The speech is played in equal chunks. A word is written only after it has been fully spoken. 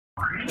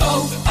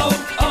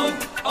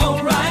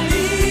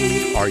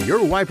O'Reilly. Are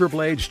your wiper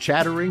blades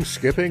chattering,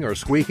 skipping, or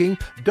squeaking?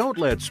 Don't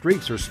let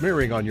streaks or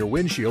smearing on your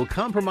windshield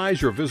compromise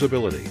your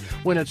visibility.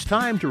 When it's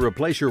time to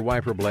replace your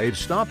wiper blades,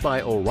 stop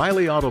by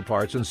O'Reilly Auto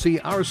Parts and see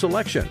our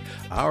selection.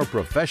 Our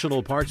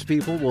professional parts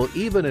people will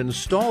even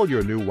install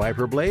your new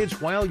wiper blades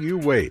while you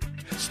wait.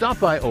 Stop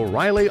by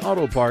O'Reilly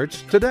Auto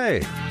Parts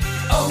today.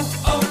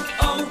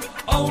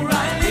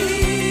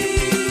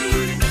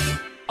 O'Reilly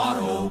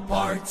Auto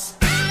Parts.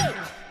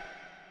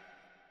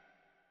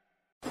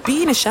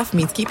 Being a chef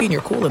means keeping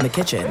your cool in the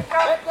kitchen.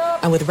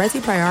 And with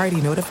Resi Priority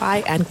Notify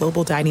and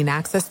Global Dining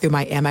Access through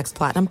my Amex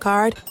Platinum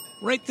card,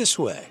 Right this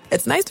way.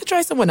 it's nice to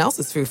try someone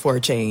else's food for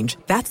a change.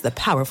 That's the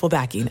powerful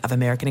backing of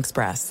American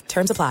Express.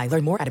 Terms apply.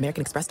 Learn more at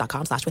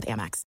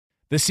americanexpress.com/withAmex.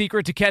 The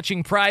secret to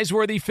catching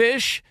prize-worthy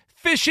fish?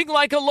 Fishing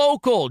like a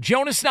local.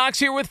 Jonas Knox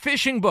here with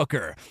Fishing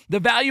Booker.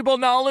 The valuable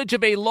knowledge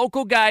of a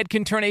local guide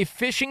can turn a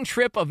fishing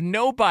trip of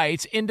no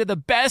bites into the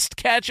best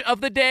catch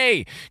of the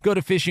day. Go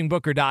to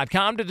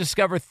fishingbooker.com to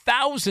discover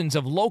thousands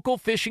of local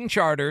fishing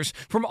charters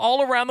from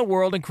all around the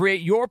world and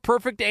create your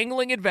perfect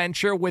angling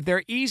adventure with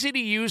their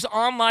easy-to-use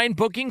online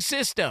booking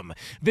system.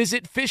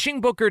 Visit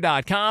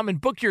fishingbooker.com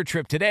and book your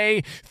trip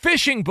today.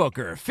 Fishing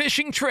Booker.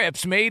 Fishing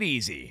trips made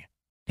easy.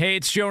 Hey,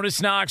 it's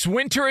Jonas Knox.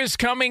 Winter is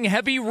coming.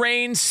 Heavy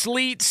rain,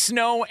 sleet,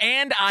 snow,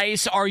 and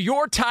ice. Are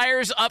your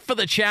tires up for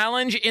the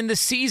challenge? In the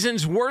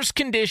season's worst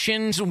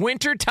conditions,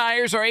 winter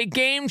tires are a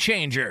game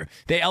changer.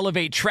 They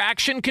elevate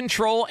traction,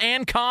 control,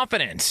 and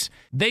confidence.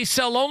 They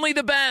sell only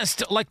the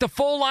best, like the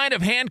full line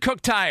of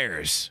hand-cooked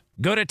tires.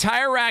 Go to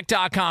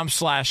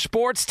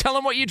TireRack.com/sports. Tell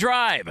them what you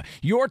drive.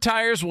 Your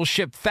tires will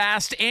ship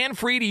fast and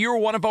free to your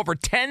one of over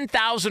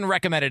 10,000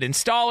 recommended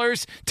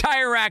installers.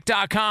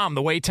 TireRack.com,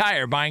 the way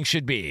tire buying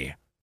should be.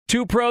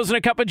 Two pros and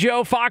a cup of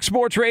Joe, Fox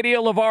Sports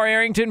Radio, LeVar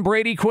Arrington,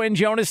 Brady Quinn,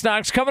 Jonas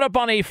Knox, coming up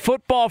on a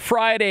Football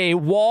Friday,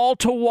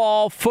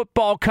 wall-to-wall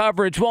football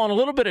coverage. Well, and a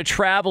little bit of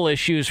travel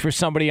issues for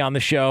somebody on the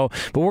show,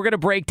 but we're going to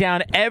break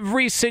down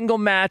every single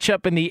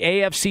matchup in the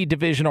AFC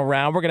divisional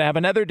round. We're going to have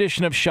another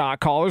edition of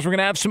Shot Callers. We're going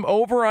to have some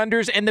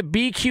over-unders and the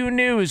BQ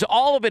News.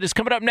 All of it is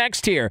coming up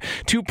next here.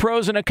 Two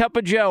pros and a cup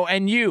of Joe,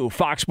 and you,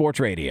 Fox Sports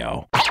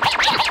Radio.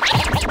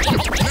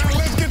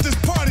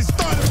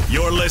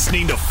 You're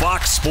listening to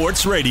Fox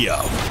Sports Radio.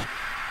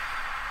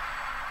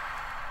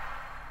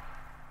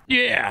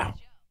 Yeah.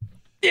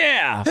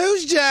 Yeah.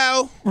 Who's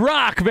Joe?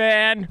 Rock,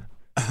 man.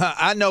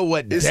 I know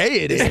what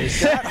day it is.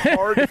 Is that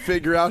hard to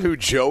figure out who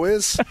Joe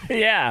is?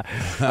 Yeah.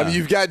 I mean,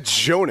 you've got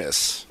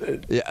Jonas.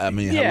 Yeah, I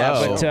mean, Yeah,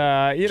 hello. but,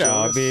 Jonas,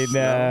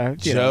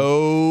 you know.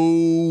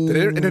 Joe.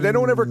 Did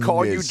anyone ever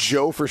call you Miss-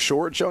 Joe for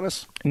short,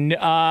 Jonas?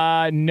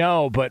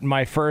 No, but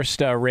my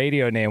first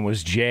radio name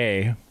was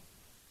Jay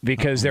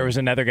because there was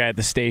another guy at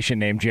the station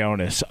named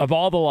Jonas. Of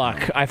all the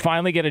luck, I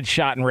finally get a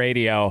shot in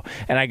radio,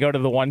 and I go to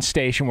the one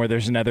station where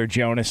there's another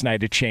Jonas, and I had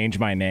to change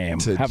my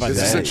name. How about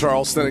Is this that? in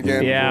Charleston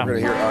again? Yeah.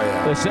 We're gonna hear, oh,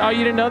 yeah. Listen, you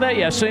didn't know that?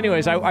 Yeah. So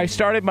anyways, I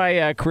started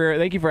my career,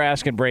 thank you for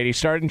asking, Brady.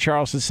 Started in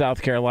Charleston,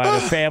 South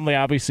Carolina. Family,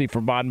 obviously,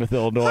 from Monmouth,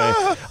 Illinois.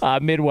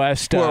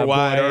 Midwest. Poor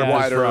Wyatt.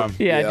 Wyatt Earp.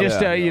 Yeah, Yeah. just,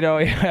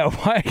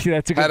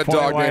 that's a good Had a point.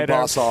 dog Wyatt named Earp.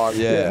 Boss Hog.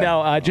 Yeah.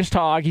 No, just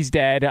Hog. He's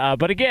dead.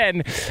 But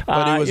again,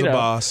 But he was you a know,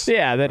 boss.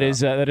 Yeah, that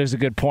is a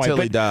good point. Till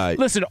but he died.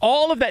 Listen,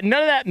 all of that,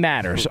 none of that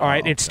matters. All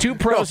right, it's two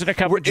pros and a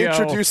cup We're of Joe.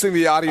 introducing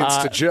the audience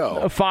to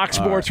Joe. Fox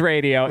Sports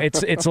Radio.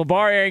 It's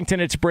LeVar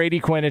Arrington. It's Brady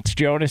Quinn. It's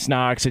Jonas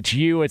Knox. It's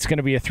you. It's going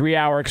to be a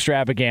 3-hour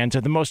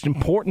extravaganza. The most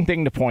important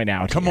thing to point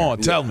out Come here on,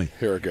 tell me.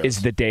 Here it goes.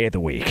 is the day of the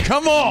week.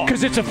 Come on.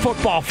 Because it's a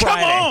football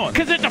Friday. on.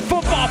 Because it's a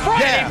football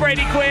Friday, Yeah.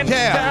 Brady Quinn.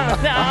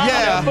 Yeah.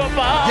 Yeah.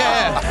 Football.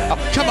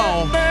 Yeah. Come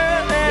on.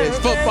 It's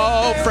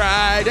Football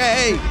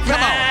Friday.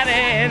 Come on.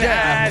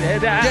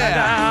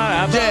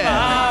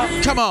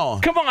 Yeah. Come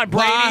on. Come on,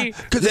 Brady.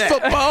 Because it's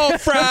Football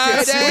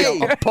Friday.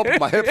 I'm pumping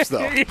my hips, though.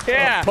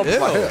 Yeah. I'm pumping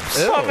my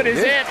hips. Pumping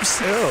his hips.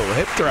 Oh,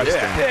 hip thrusting.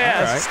 Yeah,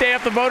 All right. stay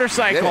off the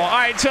motorcycle. Yeah. All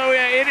right, so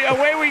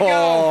away we go.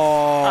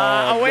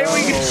 Away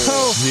we go.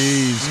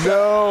 Jeez.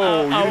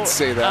 No, you didn't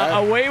say that.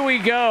 Away we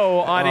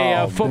go on a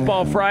Oh,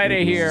 Football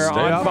Friday here Stay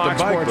on off the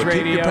Fox bike, Sports but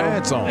keep Radio. your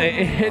pants on.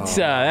 It's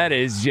that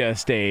is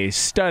just a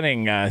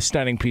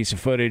stunning piece of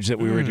footage that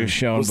we were just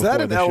shown. Was before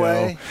that in the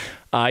L.A.?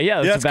 show.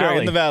 Yeah, That's the great Valley.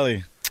 in the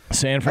Valley.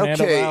 San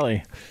Fernando Okay.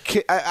 Valley.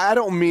 I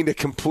don't mean to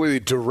completely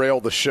derail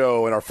the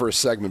show in our first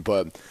segment,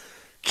 but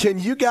can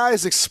you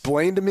guys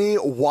explain to me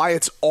why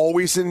it's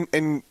always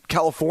in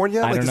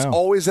California? I don't It's know.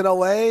 always in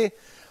L.A.?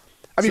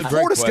 I mean, a great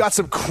Florida's got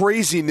question. some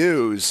crazy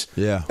news.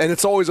 Yeah. And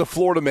it's always a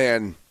Florida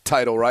man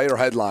title, right, or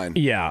headline.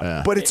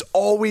 Yeah. But it's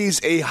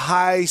always a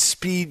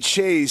high-speed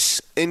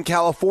chase in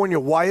California.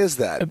 Why is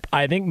that?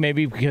 I think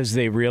maybe because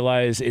they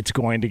realize it's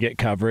going to get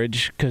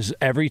coverage because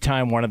every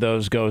time one of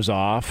those goes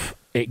off,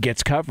 it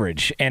gets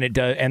coverage, and it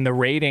does, and the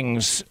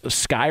ratings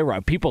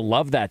skyrocket. People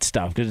love that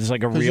stuff because it's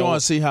like a Because you real.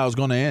 want to see how it's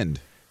going to end.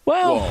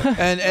 Well,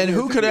 And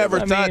who could ever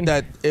I thought mean-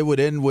 that it would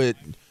end with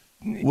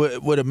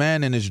a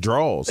man in his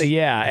drawers?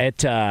 yeah,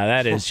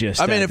 that is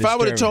just. I mean, if I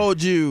would have disturbing.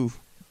 told you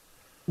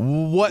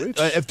what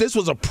if this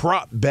was a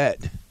prop bet,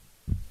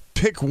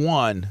 pick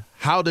one,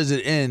 how does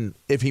it end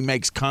if he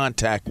makes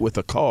contact with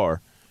a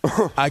car?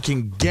 I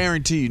can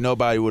guarantee you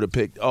nobody would have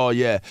picked,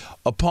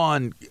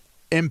 upon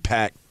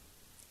impact,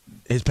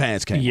 his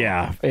pants came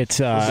off. It's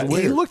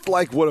he looked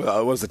like what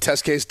was the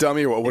test case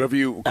dummy or whatever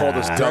you call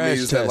those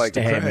dummies that like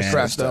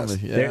crash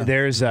test. Yeah.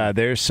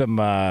 There's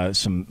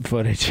some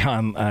footage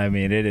on. I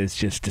mean, it is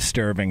just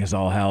disturbing as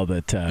all hell.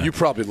 That you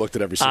probably looked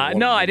at every single one.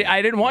 No,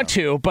 I didn't want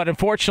to, but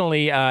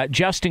unfortunately,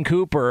 Justin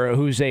Cooper,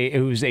 who's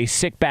a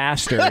sick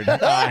bastard,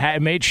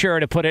 made sure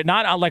to put it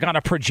not like on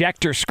a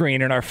projector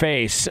screen in our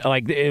face.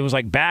 Like it was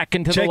like back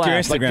into Check the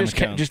left. your Instagram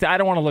account. Just I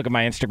don't want to look at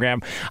my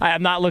Instagram.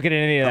 I'm not looking at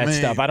any of that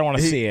stuff. I don't want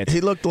to see it.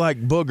 He looked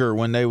like Booger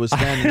when they was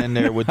standing in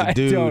there with the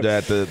dude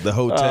at the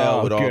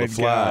hotel with all the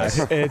flies.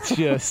 It's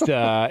just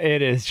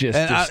it is just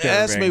and disturbing.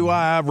 Ask me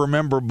why I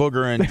remember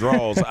Booger and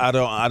draws.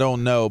 I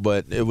don't know,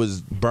 but it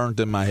was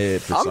burnt in my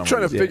head for some reason. I'm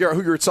trying to figure out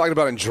who you were talking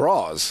about in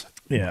draws.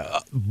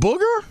 Yeah.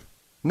 Booger?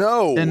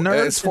 No,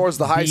 as far as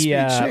the high-speed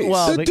chase.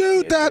 Well, the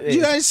dude that you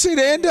didn't see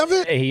the end of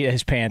it?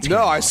 His pants came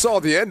No, off. I saw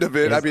the end of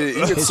it. I mean,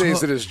 you could say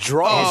that his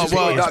draws.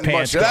 Not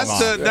much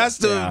that's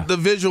the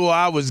visual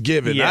I was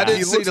given. Yeah. I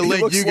didn't see the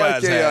link you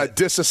guys like had. A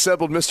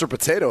disassembled Mr.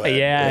 Potato Head.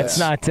 Yeah, it's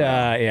not.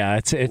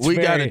 It's we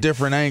very, got a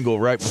different angle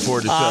right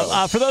before the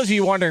show. For those of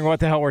you wondering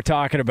what the hell we're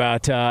talking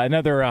about,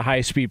 another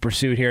high-speed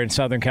pursuit here in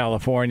Southern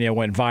California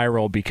went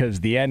viral because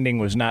the ending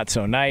was not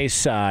so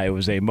nice. It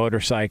was a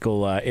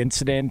motorcycle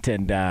incident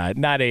and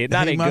not a good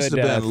thing. Through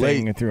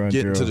and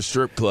getting through. to the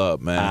strip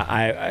club, man.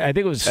 I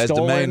think it was as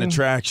stolen. the main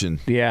attraction.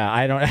 Yeah,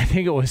 I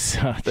think it was.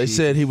 They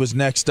said he was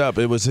next up.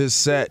 It was his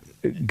set.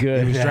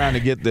 Good. He was trying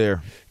to get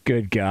there.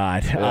 Good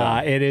God.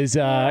 It is,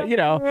 but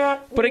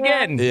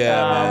again. Yeah,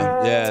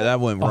 man. Yeah,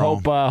 that went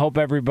wrong. Hope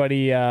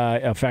everybody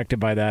affected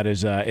by that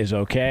is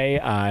okay.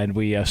 And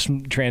we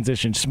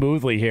transition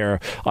smoothly here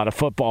on a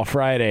Football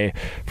Friday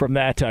from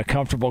that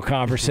comfortable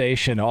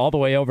conversation all the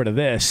way over to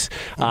this.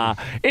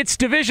 It's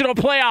divisional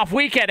playoff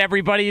weekend,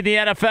 everybody, in the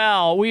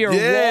NFL. We are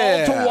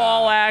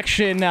wall-to-wall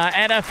action.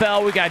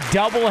 NFL, we got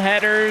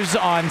doubleheaders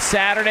on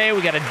Saturday.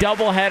 We got a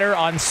doubleheader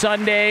on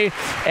Sunday.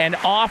 And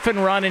off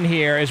and running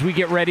here as we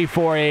get ready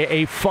for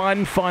a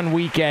fun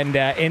weekend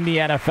in the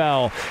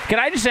NFL. Can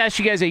I just ask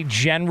you guys a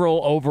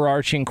general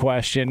overarching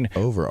question?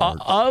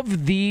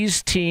 Of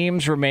these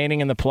teams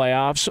remaining in the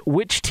playoffs,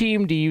 which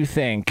team do you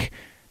think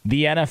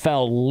the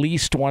NFL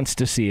least wants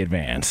to see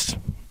advanced?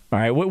 All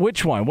right,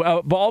 which one?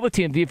 All the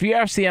teams, if you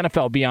ask the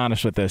NFL, be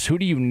honest with this, who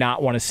do you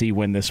not want to see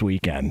win this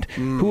weekend?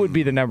 Who would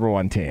be the number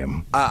one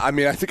team? I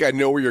mean, I think I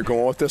know where you're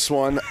going with this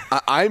one.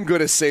 I'm going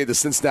to say the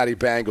Cincinnati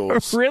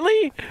Bengals.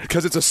 Really?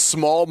 Because it's a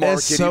small market.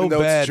 It's so even though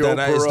bad it's Joe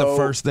that it's the Burrow,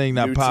 first thing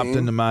that popped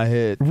into my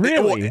head.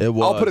 Really? It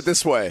was. I'll put it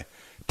this way.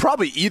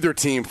 Probably either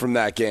team from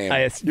that game.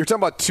 You're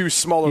talking about two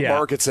smaller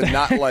markets and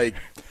not like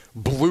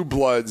blue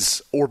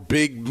bloods or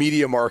big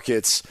media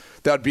markets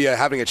that would be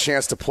having a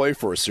chance to play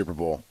for a Super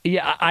Bowl.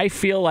 Yeah, I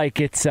feel like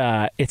it's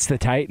the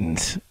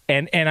Titans,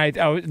 and I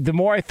the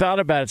more I thought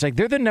about it, it's like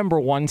they're the number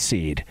one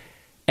seed,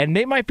 and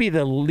they might be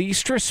the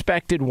least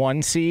respected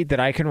one seed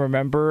that I can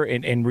remember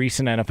in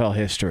recent NFL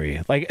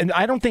history. Like, and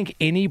I don't think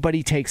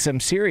anybody takes them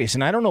serious,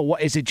 and I don't know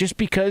what is it just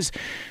because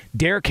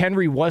Derrick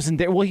Henry wasn't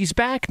there. Well, he's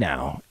back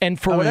now, and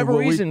for whatever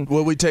reason,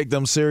 will we take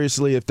them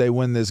seriously if they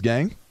win this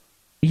game?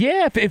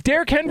 Yeah, if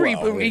Derrick Henry,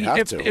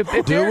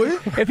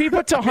 if he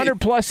puts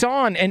 100+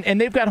 on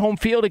and they've got home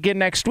field again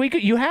next week,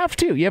 you have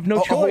to. You have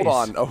no choice.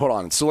 Hold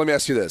on. So let me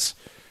ask you this.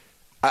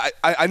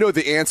 I know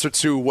the answer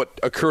to what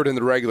occurred in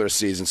the regular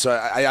season, so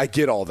I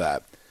get all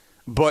that.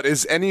 But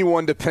is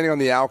anyone, depending on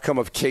the outcome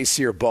of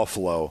KC or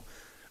Buffalo,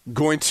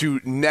 going to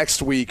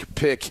next week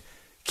pick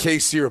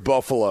KC or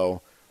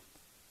Buffalo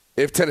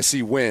if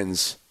Tennessee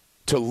wins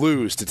to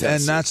lose to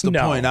Tennessee? And that's the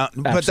point.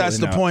 But that's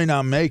the point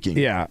I'm making.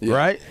 Yeah.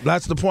 Right?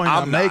 That's the point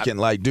I'm making.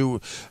 Like,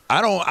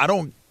 I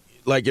don't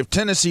like if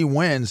Tennessee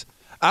wins,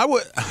 I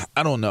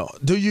don't know.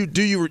 Do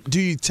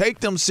you take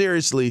them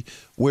seriously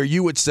where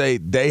you would say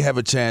they have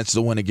a chance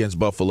to win against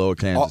Buffalo or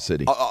Kansas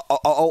City?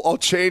 I'll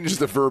change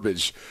the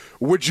verbiage.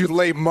 Would you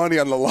lay money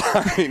on the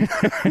line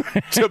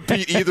to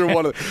beat either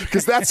one of them?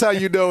 Because that's how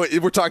you know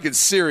we're talking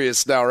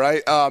serious now,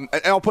 right? And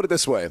I'll put it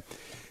this way.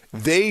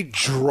 They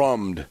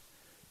drummed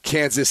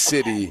Kansas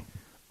City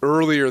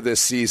earlier this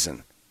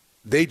season.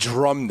 They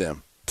drummed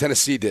them.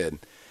 Tennessee did.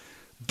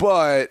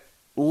 But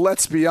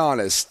let's be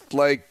honest,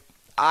 like,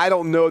 I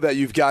don't know that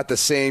you've got the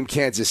same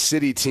Kansas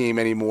City team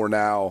anymore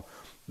now.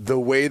 The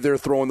way they're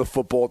throwing the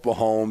football at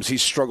Mahomes, he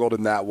struggled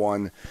in that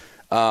one.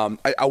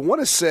 I want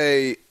to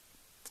say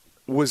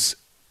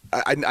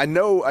I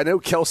know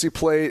Kelsey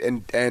played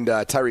and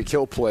Tyreek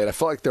Hill played. I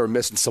felt like they were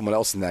missing someone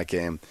else in that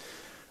game.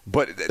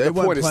 But they the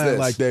point weren't is playing this.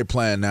 like they're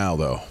playing now,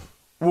 though.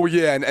 Well,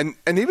 yeah, and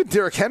even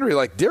Derrick Henry.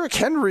 Like, Derrick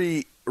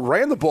Henry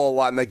ran the ball a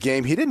lot in that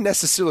game. He didn't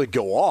necessarily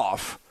go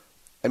off.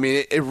 I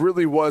mean, it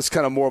really was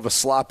kind of more of a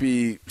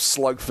sloppy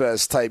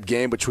slugfest type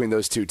game between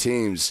those two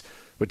teams,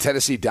 but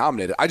Tennessee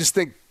dominated. I just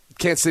think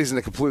Kansas City's in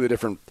a completely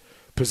different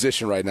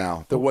position right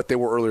now than what they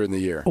were earlier in the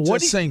year.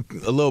 Just saying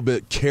a little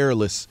bit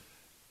careless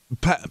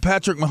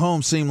Patrick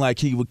Mahomes seemed like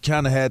he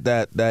kind of had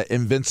that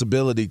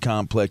invincibility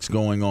complex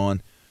going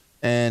on,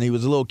 and he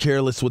was a little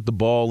careless with the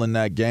ball in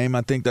that game.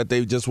 I think that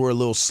they just were a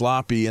little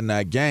sloppy in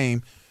that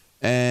game,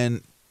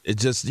 and it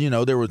just,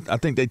 I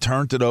think they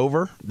turned it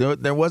over.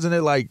 There wasn't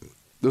it like.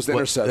 There was an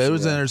interception. It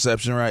was an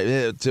interception, right?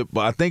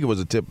 I think it was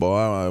a tip ball.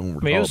 I don't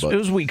recall, it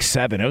was week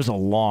 7. It was a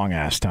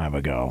long-ass time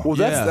ago. Well,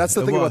 that's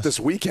the thing about this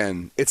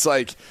weekend. It's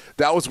like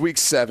that was week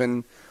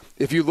 7.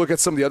 If you look at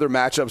some of the other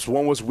matchups,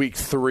 one was week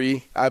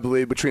 3, I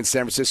believe, between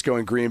San Francisco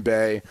and Green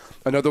Bay.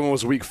 Another one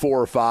was week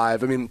 4 or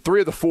 5. I mean,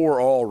 3 of the 4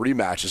 are all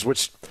rematches,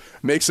 which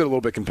makes it a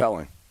little bit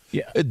compelling.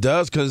 Yeah, it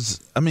does because,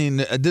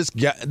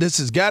 this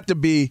has got to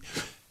be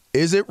 –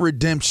 is it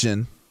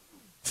redemption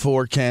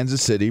for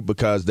Kansas City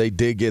because they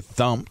did get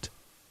thumped?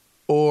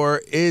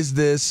 Or is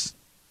this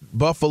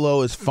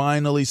Buffalo is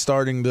finally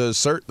starting to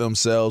assert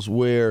themselves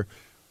where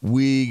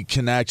we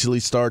can actually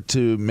start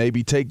to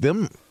maybe take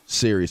them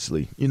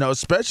seriously,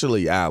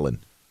 especially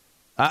Allen.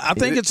 I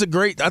think it's a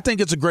great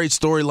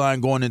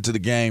storyline going into the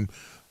game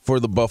for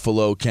the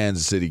Buffalo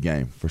Kansas City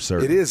game for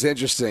certain. It is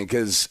interesting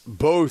because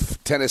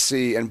both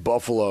Tennessee and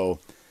Buffalo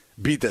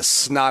beat the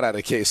snot out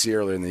of KC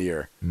earlier in the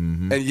year.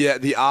 Mm-hmm. And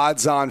yet the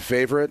odds-on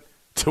favorite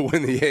to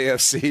win the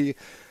AFC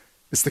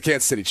is the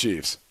Kansas City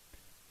Chiefs.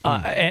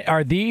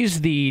 Are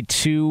these the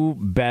 2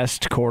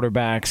 best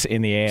quarterbacks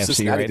in the AFC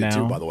Cincinnati right now?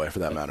 Too, by the way, for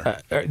that matter.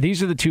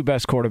 These are the 2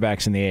 best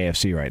quarterbacks in the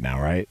AFC right now,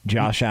 right?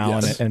 Josh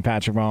Allen and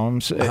Patrick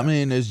Mahomes. I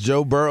mean, does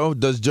Joe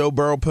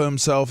Burrow put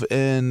himself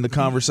in the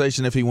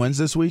conversation if he wins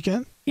this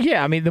weekend?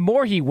 Yeah, I mean, the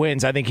more he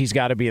wins, I think he's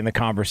got to be in the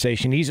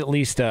conversation. He's at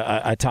least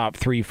a top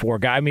 3-4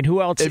 guy. I mean,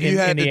 who else if you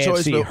had in the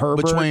choice AFC?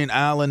 Herbert? Between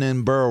Allen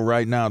and Burrow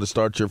right now to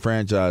start your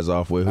franchise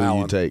off with, who do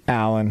you take?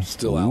 Allen.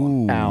 Still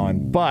Allen.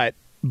 Allen.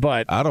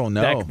 But I don't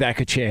know. That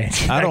could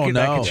change. I don't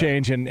know. That could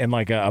change in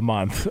like a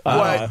month.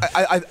 Well,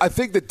 I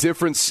think the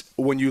difference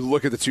when you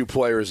look at the 2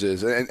 players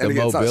is, and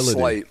again, it's not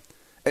slight.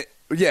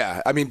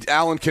 Yeah, I mean,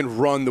 Allen can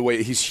run the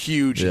way he's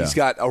huge. Yeah. He's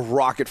got a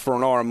rocket for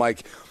an arm.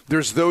 Like,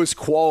 there's those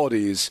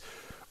qualities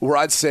where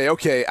I'd say,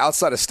 okay,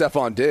 outside of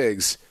Stephon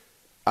Diggs,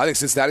 I think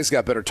Cincinnati's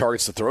got better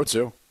targets to throw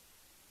to.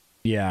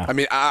 Yeah. I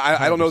mean,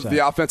 I don't know if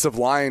the offensive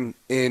line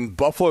in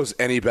Buffalo's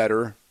any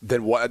better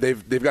than what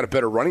they've got a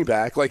better running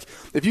back. Like,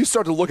 if you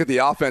start to look at the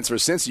offense for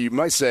Cincy, you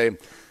might say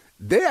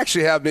they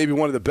actually have maybe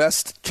one of the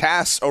best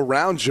casts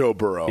around Joe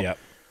Burrow. Yep.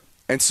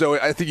 And so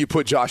I think you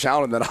put Josh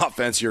Allen in that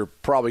offense, you're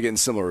probably getting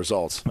similar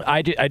results.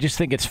 I just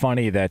think it's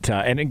funny that,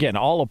 and again,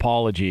 all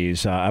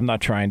apologies. I'm not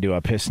trying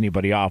to piss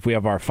anybody off. We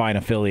have our fine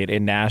affiliate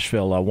in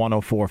Nashville,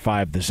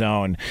 104.5 The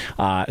Zone.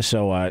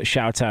 So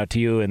shouts out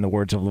to you in the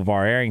words of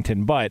LeVar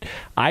Arrington. But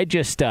I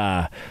just,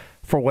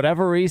 for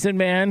whatever reason,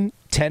 man,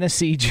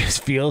 Tennessee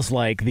just feels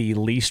like the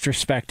least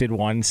respected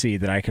 1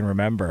 seed that I can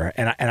remember.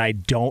 And I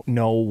don't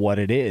know what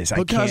it is.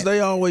 Because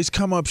they always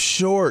come up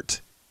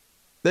short.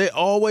 They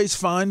always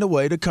find a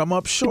way to come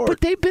up short.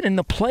 But they've been in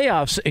the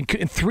playoffs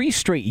in 3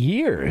 straight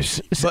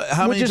years. But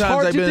how many times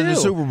have they been in the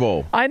Super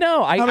Bowl? I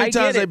know. How many times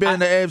have they been in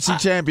the AFC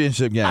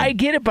Championship game? I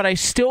get it, but I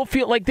still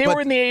feel like they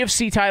were in the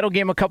AFC title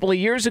game a couple of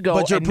years ago,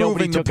 but you're and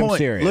nobody proving took the them point.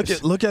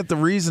 serious. Look at the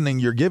reasoning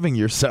you're giving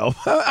yourself.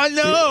 I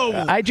know.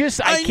 I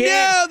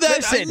can't.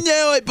 Listen, I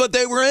know it, but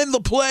they were in the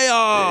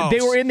playoffs.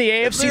 They were in the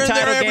AFC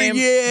title game.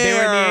 Year. They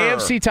were in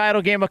the AFC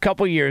title game a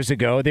couple years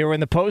ago. They were in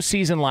the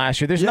postseason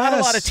last year. There's not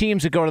a lot of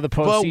teams that go to the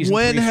postseason. But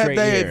when have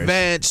they years.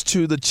 advanced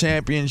to the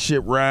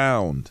championship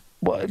round?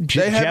 Well,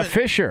 Jeff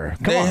Fisher.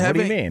 Come on, what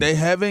do you mean? They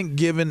haven't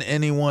given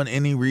anyone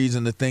any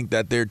reason to think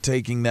that they're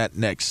taking that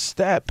next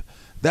step.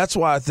 That's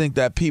why I think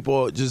that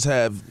people just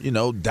have,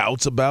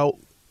 doubts about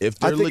if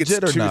they're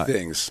legit or not. I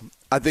think it's 2 things.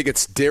 I think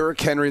it's Derrick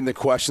Henry and the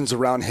questions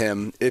around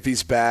him, if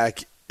he's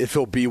back, if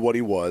he'll be what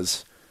he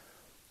was.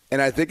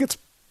 And I think it's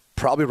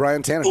probably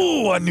Ryan Tannehill.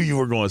 Oh, I knew you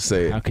were going to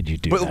say it. How could you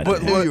do that?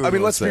 But I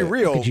mean, let's be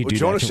real.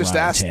 Jonas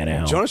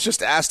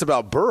just asked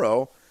about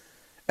Burrow.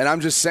 And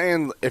I'm just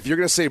saying, if you're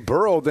going to say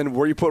Burrow, then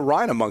where you put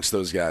Ryan amongst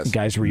those guys? The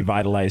guy's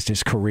revitalized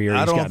his career.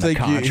 I don't think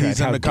he's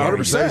in the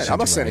conversation. I'm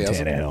not saying he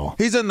hasn't.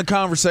 He's in the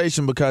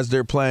conversation because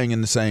they're playing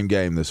in the same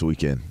game this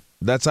weekend.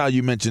 That's how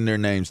you mention their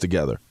names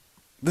together.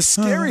 The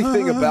scary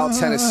thing about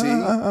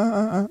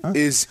Tennessee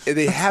is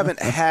they haven't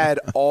had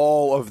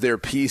all of their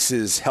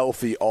pieces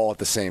healthy all at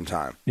the same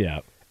time.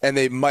 Yeah. And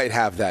they might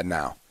have that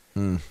now.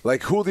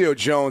 Like Julio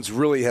Jones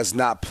really has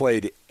not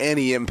played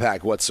any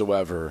impact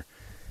whatsoever.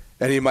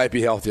 And he might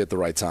be healthy at the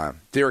right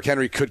time. Derrick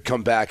Henry could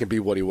come back and be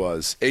what he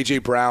was. A.J.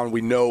 Brown, we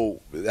know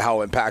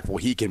how impactful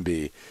he can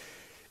be.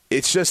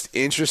 It's just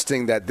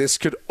interesting that this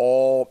could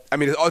all – I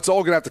mean, it's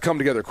all going to have to come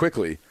together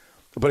quickly,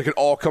 but it could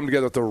all come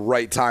together at the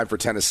right time for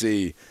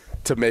Tennessee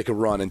to make a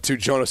run. And to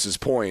Jonas's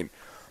point,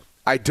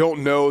 I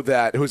don't know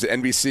that – who's it,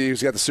 NBC,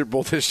 who's got the Super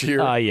Bowl this year?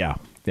 Yeah.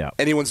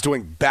 Anyone's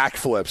doing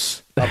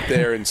backflips up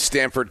there in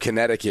Stamford,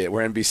 Connecticut,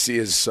 where NBC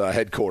is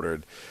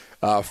headquartered,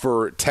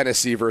 for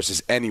Tennessee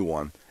versus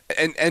anyone.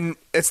 And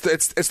it's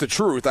the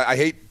truth. I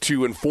hate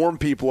to inform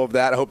people of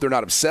that. I hope they're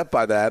not upset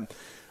by that.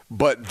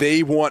 But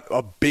they want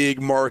a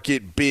big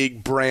market,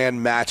 big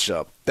brand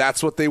matchup.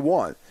 That's what they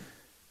want.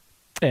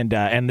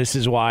 And this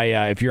is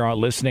why if you're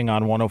listening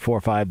on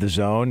 104.5 The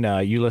Zone,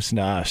 you listen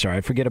to us. All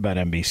right, forget about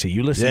NBC.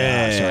 You listen to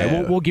us. All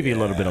right, we'll give you a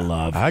little bit of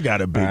love. I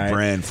got a big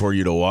brand for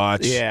you to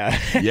watch. Yeah.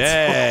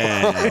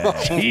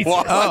 Jesus.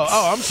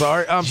 I'm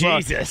sorry.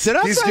 Jesus. Did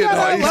I He's say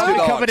getting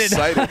that? all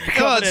excited.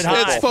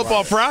 It's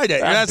Football Friday.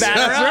 That's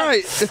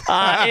right.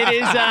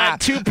 It is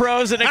Two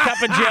Pros and a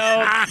Cup of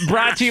Joe,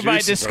 brought to you by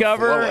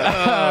Discover.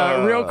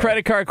 Real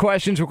credit card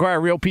questions require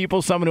real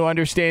people, someone who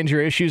understands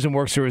your issues and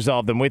works to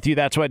resolve them with you.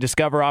 That's why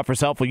Discover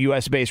offers helpful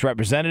U.S.-based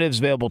representatives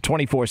available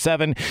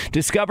 24/7.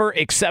 Discover,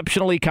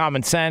 exceptionally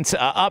common sense.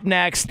 Up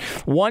next,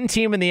 one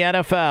team in the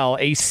NFL,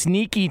 a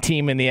sneaky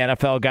team in the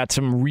NFL, got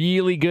some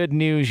really good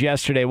news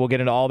yesterday. We'll get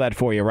into all that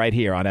for you right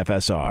here on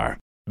FSR.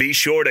 Be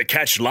sure to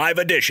catch live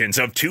editions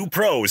of Two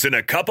Pros and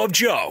a Cup of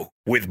Joe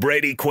with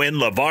Brady Quinn,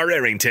 LeVar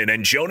Arrington,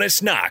 and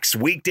Jonas Knox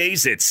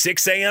weekdays at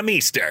 6 a.m.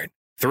 Eastern,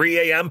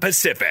 3 a.m.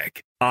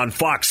 Pacific on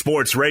Fox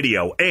Sports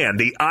Radio and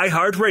the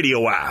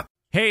iHeartRadio app.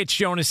 Hey, it's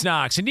Jonas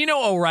Knox, and you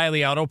know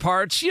O'Reilly Auto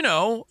Parts. You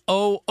know,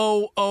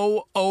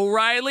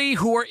 O'Reilly,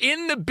 who are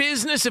in the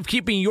business of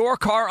keeping your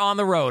car on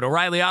the road.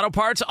 O'Reilly Auto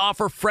Parts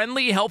offer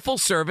friendly, helpful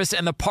service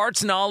and the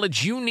parts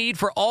knowledge you need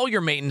for all your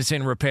maintenance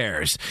and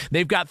repairs.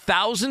 They've got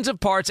thousands of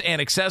parts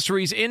and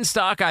accessories in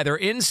stock, either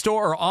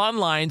in-store or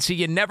online, so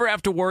you never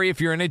have to worry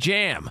if you're in a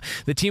jam.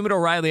 The team at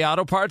O'Reilly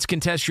Auto Parts can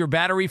test your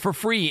battery for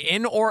free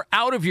in or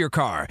out of your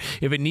car.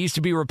 If it needs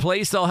to be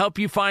replaced, they'll help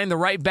you find the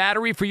right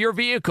battery for your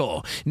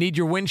vehicle. Need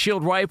your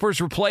windshield wipers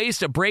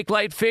replaced, a brake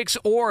light fix,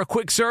 or a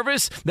quick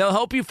service? They'll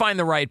help you find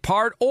the right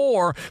part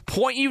or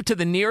point you to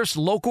the nearest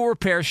local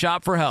repair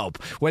shop for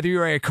help. Whether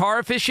you're a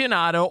car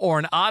aficionado or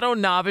an auto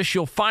novice,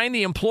 you'll find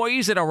the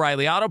employees at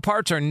O'Reilly Auto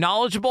Parts are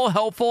knowledgeable,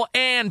 helpful,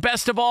 and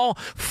best of all,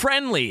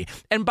 friendly.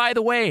 And by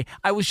the way,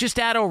 I was just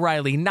at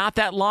O'Reilly not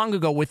that long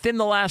ago, within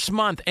the last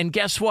month, and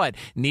guess what?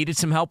 Needed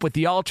some help with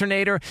the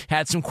alternator,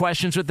 had some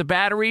questions with the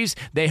batteries.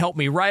 They helped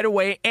me right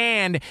away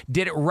and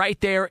did it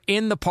right there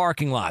in the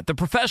parking lot. The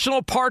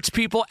professional parts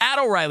people at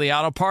O'Reilly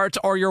Auto Parts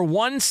are your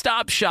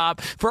one-stop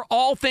shop for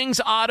all things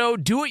auto,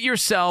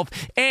 do-it-yourself,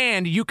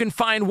 and you can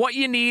find what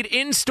you need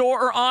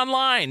in-store or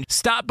online.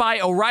 Stop by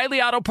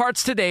O'Reilly Auto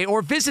Parts today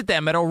or visit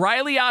them at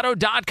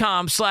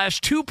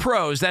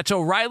O'ReillyAuto.com/2pros. That's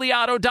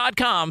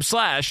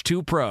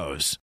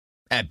O'ReillyAuto.com/2pros.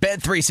 At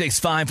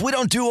Bet365, we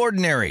don't do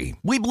ordinary.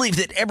 We believe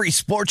that every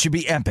sport should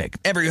be epic.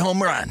 Every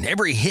home run,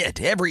 every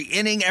hit, every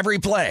inning, every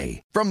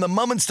play. From the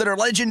moments that are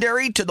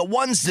legendary to the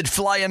ones that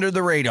fly under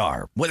the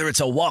radar. Whether it's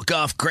a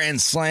walk-off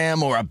grand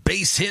slam or a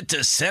base hit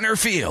to center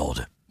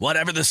field.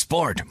 Whatever the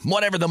sport,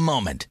 whatever the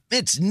moment,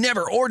 it's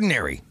never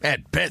ordinary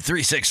at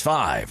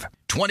Bet365.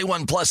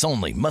 21 plus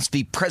only. Must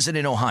be present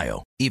in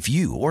Ohio. If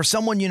you or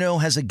someone you know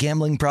has a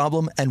gambling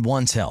problem and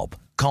wants help,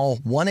 call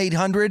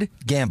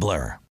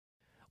 1-800-GAMBLER.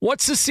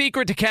 What's the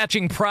secret to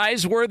catching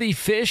prize-worthy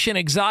fish in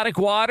exotic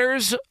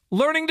waters?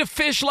 Learning to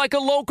fish like a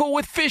local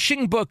with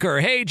Fishing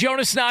Booker. Hey,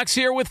 Jonas Knox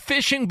here with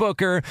Fishing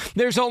Booker.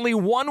 There's only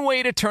one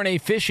way to turn a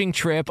fishing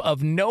trip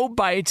of no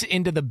bites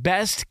into the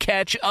best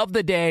catch of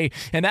the day,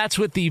 and that's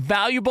with the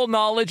valuable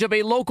knowledge of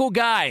a local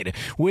guide.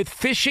 With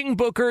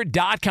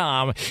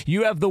FishingBooker.com,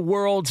 you have the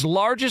world's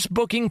largest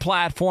booking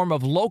platform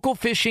of local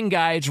fishing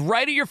guides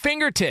right at your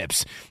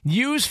fingertips.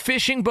 Use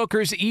Fishing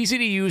Booker's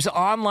easy-to-use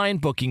online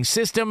booking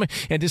system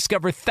and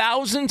discover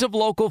thousands of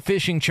local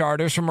fishing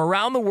charters from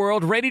around the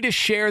world ready to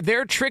share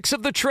their tricks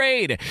of the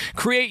trade.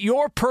 Create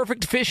your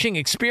perfect fishing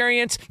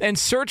experience and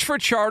search for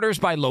charters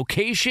by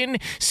location,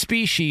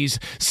 species,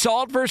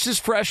 salt versus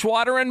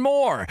freshwater, and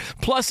more.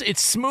 Plus,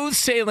 it's smooth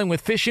sailing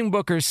with Fishing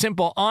Booker's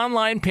simple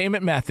online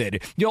payment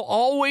method. You'll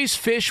always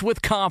fish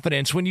with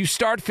confidence when you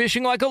start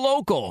fishing like a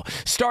local.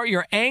 Start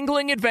your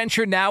angling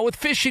adventure now with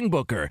Fishing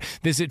Booker.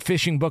 Visit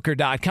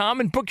FishingBooker.com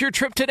and book your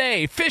trip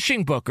today.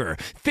 Fishing Booker.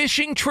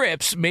 Fishing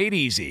trips made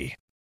easy.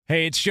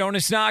 Hey, it's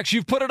Jonas Knox.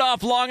 You've put it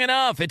off long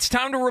enough. It's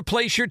time to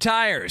replace your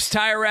tires.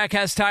 Tire Rack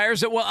has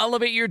tires that will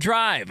elevate your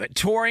drive.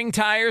 Touring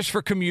tires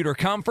for commuter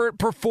comfort,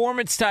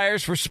 performance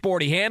tires for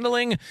sporty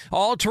handling,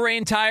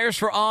 all-terrain tires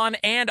for on-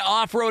 and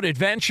off-road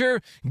adventure.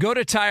 Go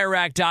to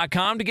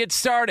TireRack.com to get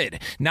started.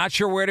 Not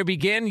sure where to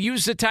begin?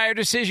 Use the Tire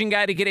Decision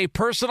Guide to get a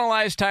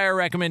personalized tire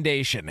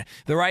recommendation.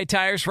 The right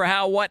tires for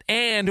how, what,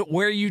 and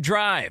where you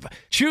drive.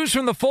 Choose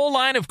from the full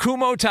line of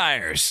Kumho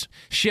tires.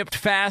 Shipped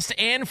fast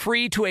and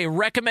free to a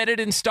recommended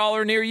installer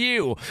near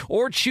you,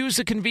 or choose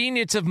the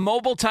convenience of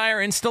mobile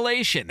tire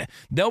installation.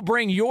 They'll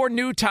bring your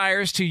new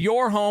tires to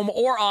your home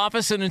or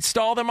office and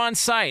install them on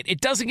site.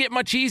 It doesn't get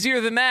much easier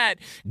than that.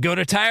 Go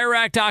to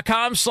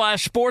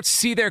TireRack.com/sports to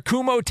see their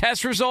Kumho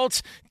test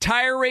results,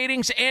 tire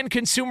ratings, and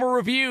consumer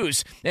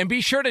reviews. And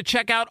be sure to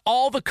check out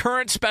all the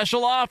current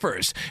special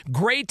offers.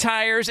 Great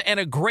tires and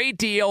a great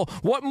deal.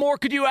 What more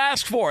could you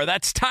ask for?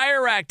 That's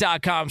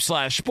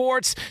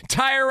TireRack.com/sports.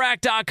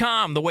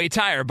 TireRack.com, the way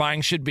tire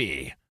buying should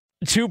be.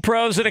 Two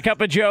Pros and a Cup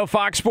of Joe,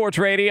 Fox Sports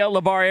Radio.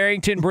 LeVar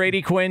Arrington,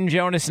 Brady Quinn,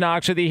 Jonas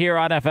Knox with you here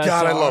on FSR.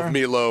 God, I love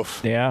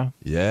Meatloaf. Yeah.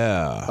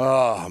 Yeah.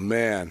 Oh,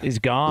 man. He's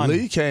gone.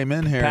 Lee came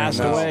in here. Passed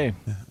away.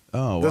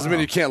 Oh, wow. Doesn't mean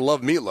you can't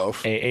love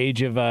Meatloaf.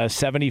 Age of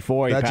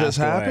 74. He That passed just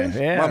happened?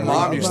 away. Yeah, My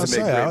mom used to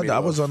make great I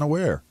meatloaf. was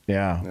unaware.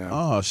 Yeah.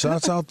 Oh,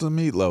 shouts out to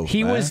Meatloaf.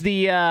 He man. was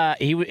the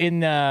She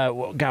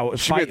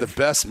made the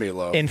best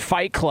meatloaf. in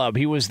Fight Club.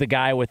 He was the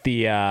guy with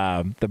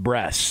the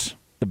breasts,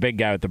 the big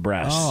guy with the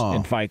breasts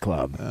in Fight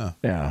Club.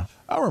 Yeah.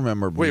 I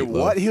remember. Wait, Meatloaf.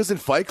 what? He was in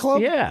Fight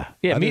Club? Yeah.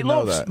 I didn't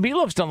know that.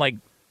 Meatloaf's done like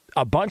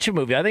a bunch of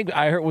movies. I think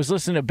I was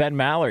listening to Ben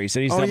Mallory. He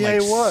said he's done he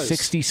like was.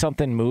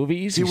 60-something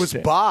movies. He was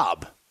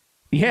Bob.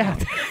 Yeah.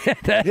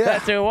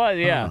 That's who it was.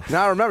 Yeah.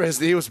 Now I remember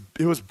he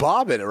was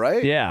Bob in it,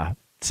 right? Yeah.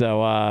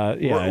 So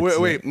yeah.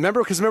 Wait,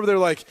 remember they're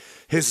like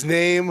his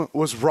name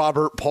was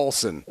Robert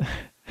Paulson.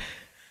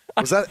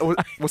 Was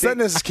that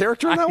his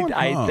character in that one?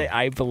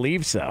 I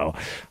believe so.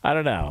 I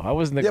don't know. I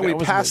wasn't. When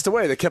he passed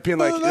away, they kept being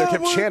like they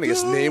kept chanting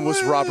his name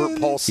was Robert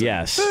Paulson.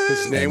 Yes,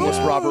 his name was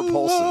Robert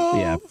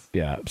Paulson.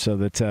 Yeah. So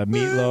that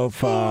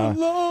Meatloaf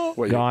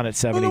gone at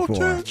 74.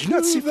 Did you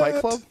not see Fight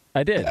Club?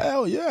 I did.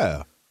 Hell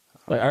yeah.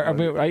 I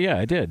mean, yeah,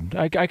 I did.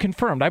 I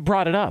confirmed. I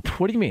brought it up.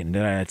 What do you mean?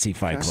 Did I not see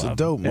Fight Club? It's a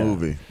dope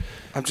movie.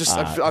 I'm just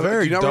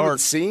very do you know dark the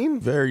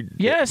scene.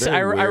 Yes, very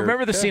I weird.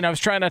 remember the scene. I was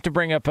trying not to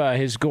bring up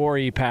his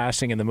gory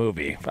passing in the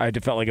movie. I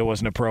felt like it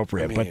wasn't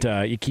appropriate,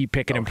 but you keep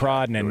picking and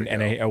prodding,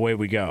 and away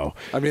we go.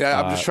 I mean,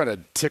 I'm just trying to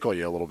tickle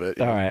you a little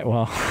bit. All right,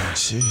 well,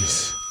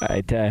 jeez. All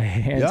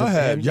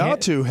right, Y'all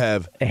two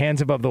have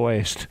hands above the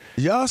waist.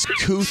 Y'all's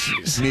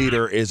couth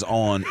meter is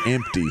on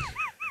empty.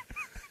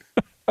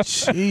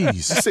 Jeez. Did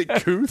you say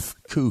couth?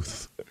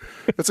 Couth.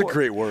 That's a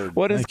great word.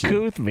 What does Thank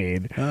you. couth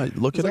mean?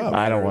 Look it up.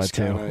 I don't want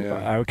to. Kinda,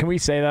 yeah. Can we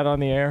say that on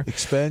the air?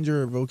 Expand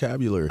your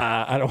vocabulary.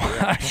 I don't.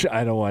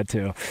 I don't want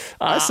to.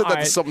 I said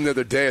that to someone the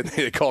other day, and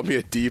they called me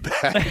a D-bag.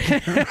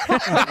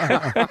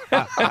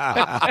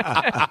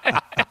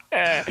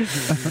 I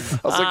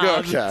was like,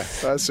 okay,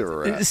 that's where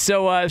we're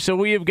at. So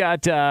we have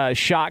got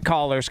shot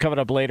callers coming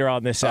up later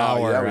on this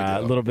hour. Yeah,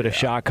 a little bit of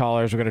shot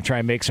callers. We're going to try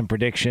and make some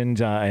predictions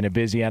in a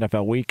busy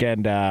NFL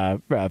weekend.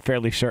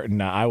 Fairly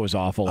certain I was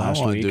awful last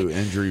week. I want to do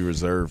injury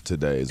reserve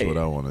today is what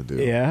I want to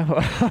do. Yeah.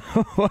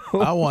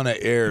 I want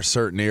to air a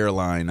certain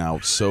airline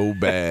out so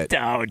bad.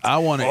 Don't. I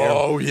want to air.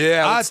 Oh,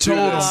 yeah. I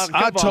told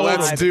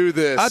Let's do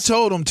this. I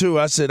told him, too.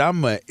 I said,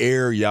 I'm going to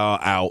air y'all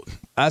out.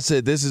 I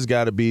said, this has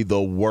got to be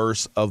the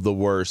worst of the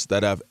worst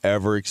that I've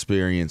ever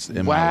experienced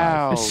in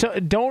my life. So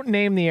don't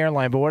name the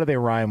airline, but what do they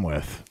rhyme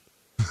with?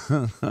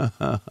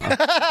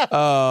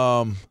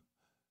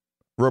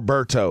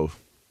 Roberto.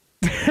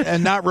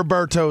 And not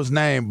Roberto's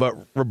name, but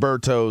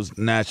Roberto's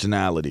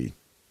nationality.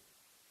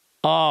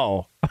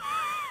 Oh.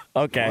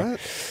 Okay. What?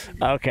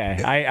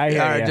 Okay. I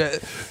hear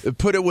you.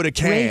 Put it with a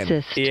can.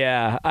 Racist.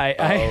 Yeah.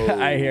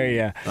 I hear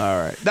you. All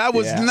right. That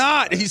was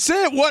not. He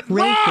said what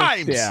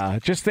rhymes. Yeah.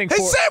 Just think.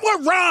 He said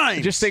what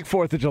rhymes. Just think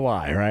 4th of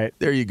July, right?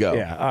 There you go.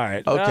 Yeah. All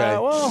right. Okay.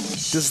 Well,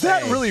 does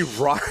that really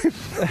rhyme?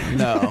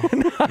 No.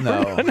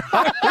 No.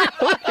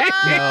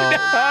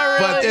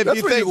 But if That's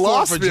you when think you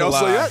lost 4th of me. I was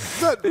July,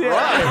 like, that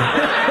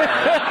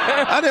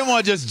rhyme. I didn't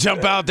want to just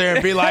jump out there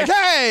and be like,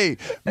 "Hey,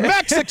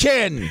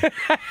 Mexican."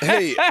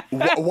 Hey,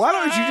 why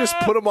don't you just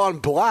put them on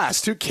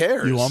blast? Who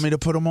cares? You want me to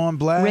put them on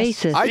blast?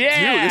 Racist. I do.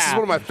 This is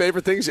one of my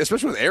favorite things,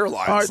 especially with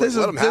airlines. All right, Let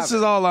them have this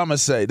is it. all I'm gonna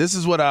say. This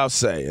is what I'll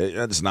say.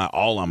 It's not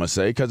all I'm gonna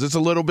say because it's a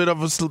little bit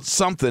of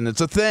something.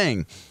 It's a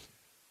thing.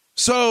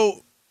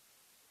 So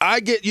I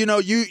get,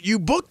 you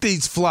book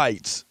these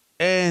flights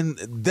and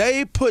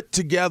they put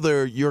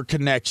together your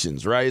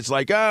connections, right? It's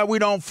like, we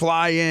don't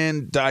fly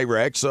in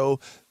direct, so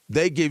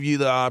they give you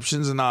the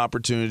options and the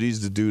opportunities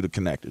to do the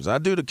connectors. I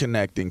do the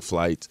connecting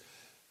flights.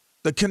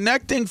 The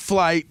connecting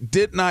flight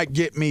did not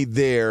get me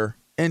there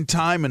in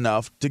time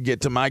enough to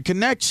get to my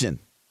connection.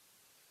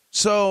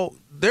 So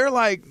they're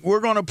like,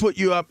 we're going to put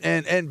you up,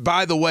 and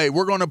by the way,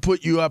 we're going to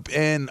put you up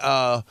in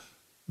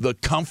the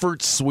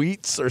comfort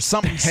suites or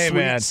something. hey,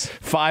 man,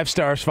 5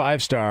 stars,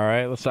 5 star,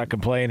 right? Let's not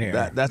complain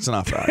here. That's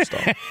not 5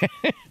 star.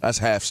 That's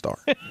half star.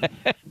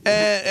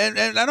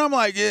 And I'm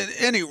like,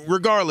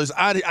 regardless,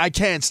 I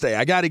can't stay.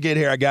 I got to get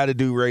here. I got to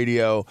do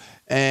radio,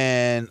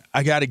 and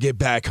I got to get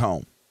back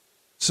home.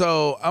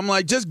 So I'm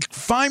like, just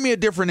find me a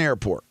different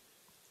airport.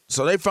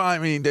 So they fly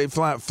me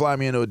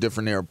into a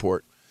different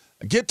airport.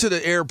 I get to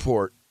the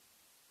airport,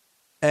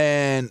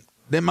 and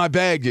then my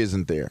bag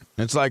isn't there.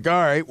 It's like, all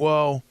right,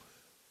 well,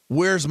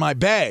 where's my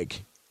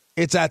bag?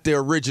 It's at the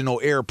original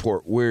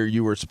airport where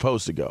you were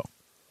supposed to go.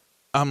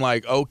 I'm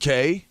like,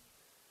 okay,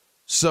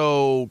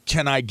 so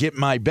can I get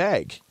my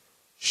bag?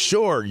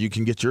 Sure, you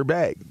can get your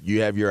bag.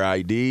 You have your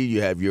ID,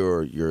 you have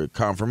your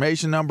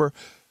confirmation number.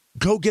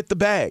 Go get the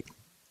bag,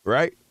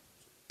 right?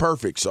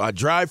 Perfect. So I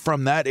drive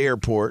from that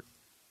airport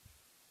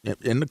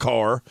in the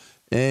car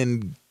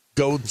and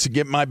go to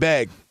get my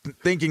bag,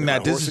 thinking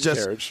that this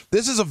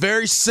is a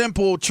very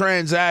simple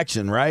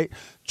transaction, right?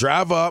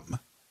 Drive up,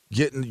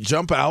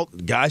 jump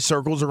out, guy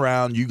circles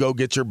around, you go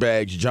get your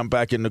bags, you jump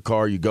back in the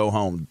car, you go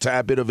home.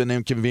 Tad bit of an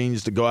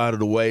inconvenience to go out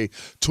of the way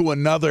to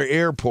another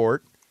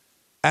airport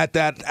at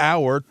that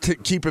hour.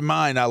 Keep in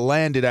mind, I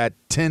landed at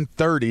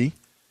 10:30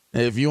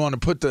 If you want to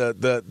put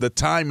the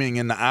timing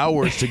and the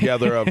hours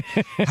together of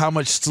how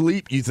much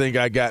sleep you think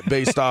I got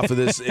based off of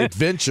this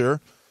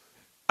adventure,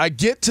 I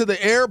get to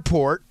the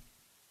airport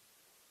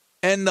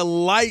and the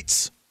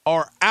lights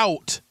are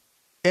out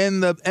in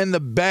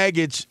the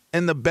baggage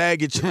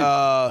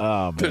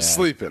they're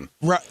sleeping.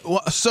 Right.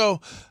 Well,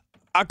 so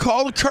I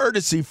call a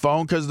courtesy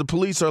phone because the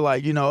police are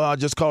like, I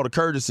just called a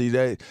courtesy.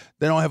 They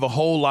don't have a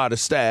whole lot of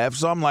staff.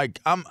 So I'm like,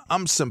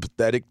 I'm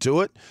sympathetic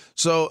to it.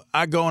 So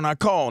I go and I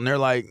call, and they're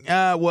like,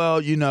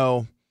 well,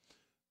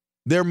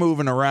 they're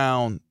moving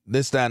around,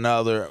 this, that, and the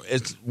other.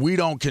 We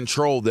don't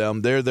control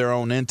them. They're their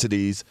own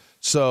entities.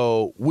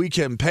 So we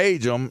can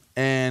page them,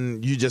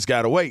 and you just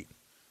got to wait.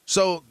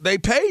 So they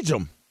page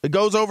them. It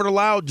goes over to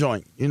Loud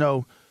Joint.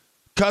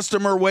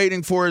 Customer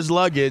waiting for his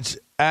luggage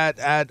at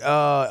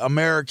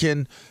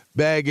American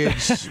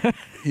baggage,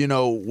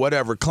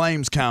 whatever,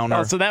 claims counter.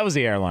 Oh, so that was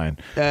the airline.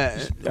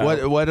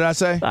 What did I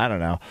say? I don't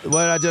know.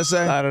 What did I just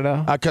say? I don't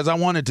know. Because I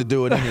wanted to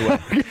do it anyway.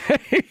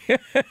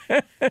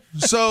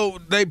 So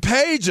they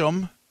page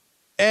them,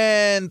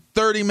 and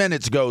 30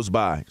 minutes goes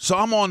by. So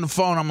I'm on the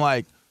phone. I'm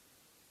like,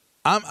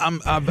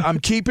 I'm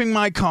keeping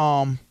my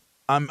calm.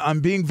 I'm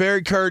being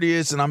very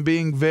courteous, and I'm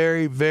being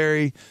very,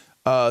 very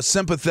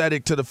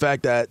sympathetic to the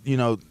fact that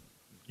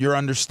you're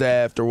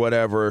understaffed or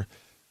whatever.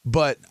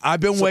 But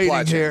I've been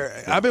waiting here.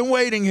 Yeah. I've been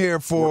waiting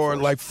here for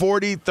like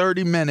 40,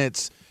 30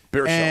 minutes,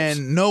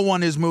 and no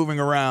one is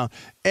moving around.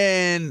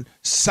 And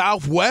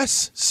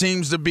Southwest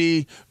seems to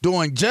be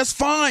doing just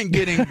fine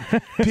getting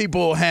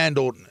people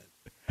handled.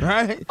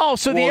 Right? Oh,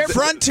 so the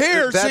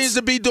Frontier seems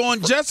to be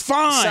doing just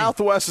fine.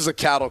 Southwest is a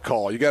cattle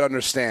call. You got to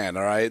understand,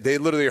 all right? They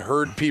literally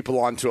herd people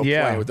onto a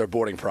plane with their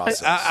boarding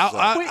process.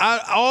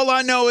 All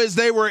I know is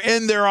they were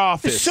in their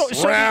office.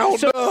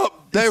 Round up.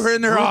 They were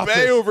in their office.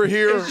 A over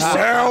here.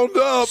 Sound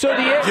up.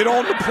 Get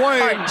on the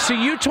plane. Right, so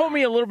you told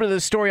me a little bit of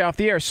the story off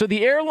the air. So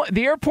the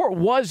airport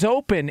was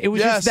open. It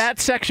was just that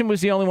section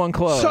was the only one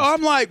closed. So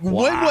I'm like,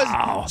 when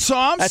wow. was? So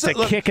I'm That's a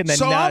kick in the nuts.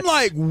 So I'm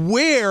like,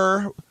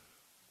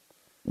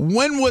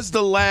 when was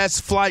the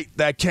last flight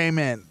that came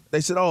in?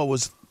 They said, it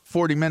was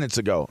 40 minutes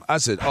ago. I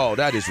said,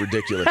 that is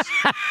ridiculous.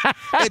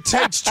 It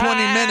takes 20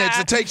 minutes.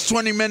 It takes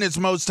 20 minutes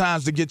most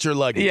times to get your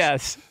luggage.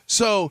 Yes.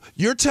 So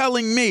you're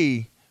telling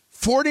me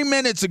 40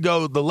 minutes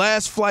ago the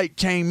last flight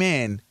came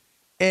in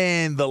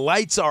and the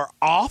lights are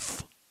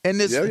off? And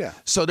this,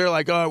 So they're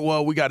like,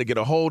 we got to get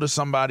a hold of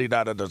somebody.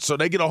 So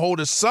they get a hold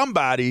of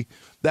somebody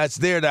that's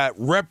there that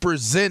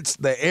represents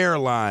the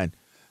airline.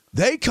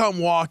 They come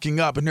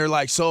walking up, and they're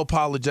like so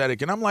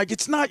apologetic. And I'm like,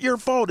 it's not your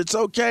fault. It's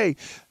okay.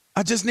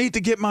 I just need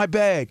to get my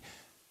bag.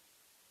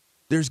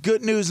 There's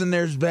good news and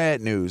there's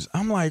bad news.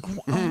 I'm like,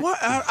 what?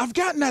 I've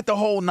gotten that the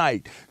whole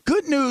night.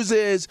 Good news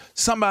is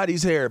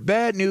somebody's here.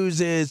 Bad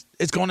news is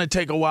it's going to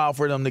take a while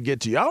for them to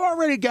get to you. I've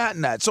already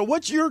gotten that. So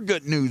what's your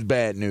good news,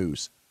 bad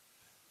news?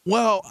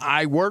 Well,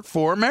 I work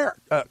for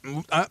America.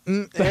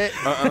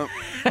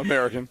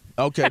 American.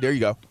 Okay, there you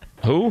go.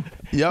 Who?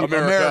 Yep,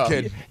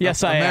 American.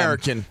 Yes, I am.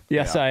 American.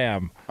 Yes, I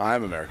am.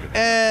 I'm American.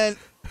 And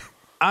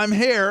I'm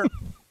here,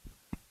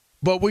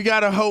 but we got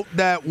to hope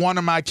that one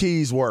of my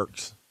keys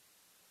works.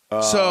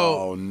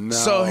 So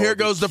here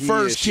goes the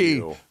first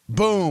key.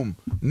 Boom,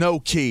 no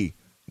key.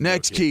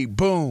 Next key,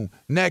 boom.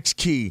 Next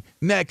key,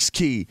 next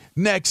key,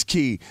 next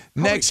key,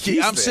 next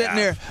key. I'm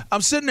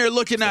sitting there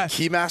looking at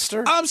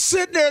Keymaster. I'm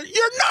sitting there.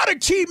 You're not a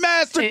key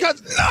master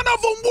because none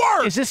of them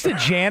work. Is this the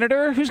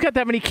janitor? Who's got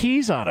that many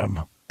keys on him?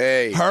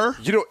 Hey, her?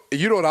 You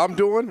know what I'm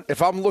doing?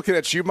 If I'm looking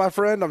at you, my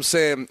friend, I'm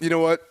saying, you know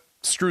what?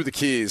 Screw the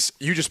keys.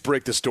 You just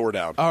break this door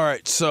down. All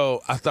right. So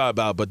I thought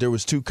about it, but there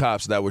was two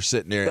cops that were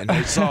sitting there, and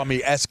they saw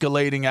me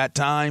escalating at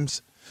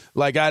times.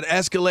 Like, I'd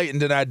escalate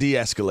and then I'd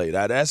de-escalate.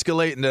 I'd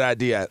escalate and then I'd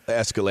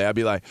de-escalate. I'd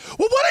be like,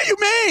 well, what do you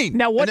mean?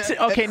 Now, what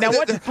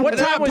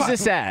time was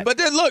this at? But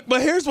then, look,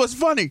 but here's what's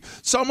funny.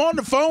 So I'm on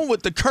the phone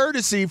with the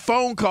courtesy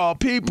phone call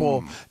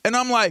people, and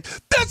I'm like,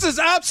 this is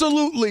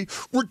absolutely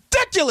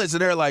ridiculous.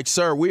 And they're like,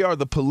 sir, we are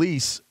the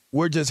police.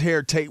 We're just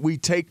here. We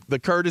take the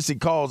courtesy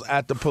calls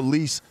at the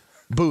police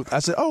booth. I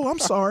said, I'm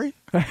sorry.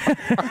 I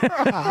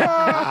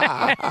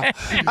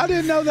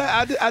didn't know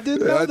that. I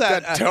didn't know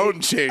that. That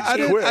tone changed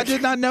quick. I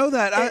did not know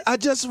that. I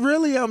just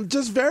really am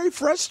just very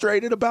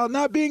frustrated about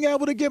not being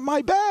able to get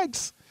my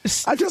bags.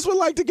 I just would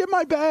like to get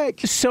my bag.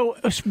 So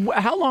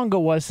how long ago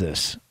was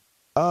this?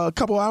 A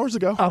couple hours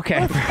ago.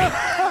 Okay.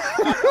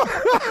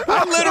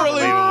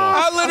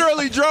 I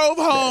literally drove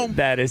home.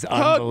 That is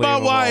Hugged unbelievable. my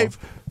wife,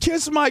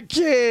 kissed my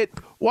kid,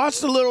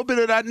 watched a little bit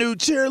of that new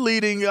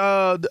cheerleading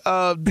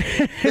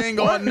thing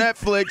on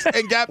Netflix,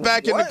 and got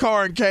back in the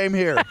car and came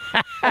here.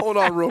 Hold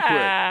on real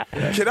quick.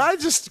 Can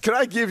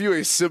I give you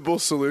a simple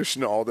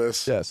solution to all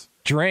this? Yes.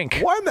 Drink.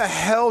 Why in the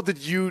hell did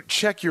you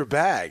check your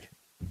bag?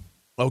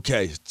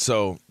 Okay,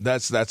 so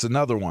that's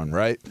another one,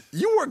 right?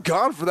 You weren't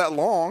gone for that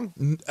long.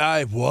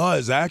 I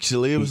was,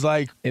 actually. It was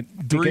like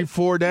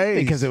 3-4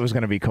 days. Because it was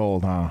going to be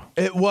cold, huh?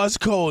 It was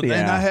cold. Yeah.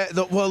 And I had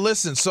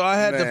listen, so I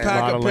had to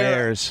pack a lot of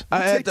layers. I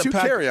had take two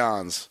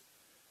carry-ons.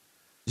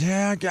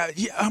 Yeah,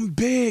 I'm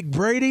big,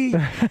 Brady.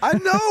 I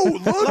know.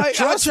 Look,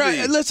 trust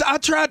me. Listen, I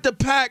tried to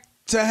pack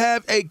to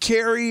have a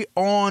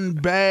carry-on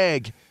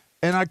bag,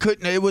 and I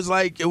couldn't. It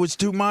was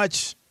too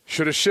much.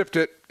 Should have shipped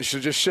it. You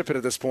should just ship it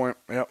at this point.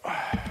 Yep.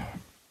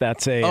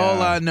 That's a.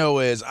 All I know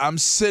is I'm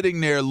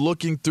sitting there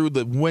looking through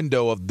the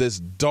window of this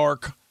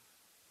dark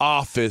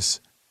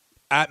office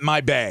at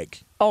my bag.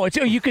 Oh,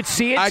 you could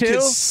see it too? I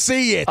could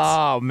see it.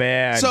 Oh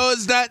man! So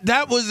is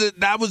that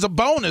was a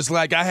bonus.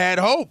 Like I had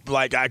hope.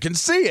 Like I can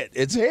see it.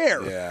 It's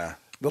here. Yeah,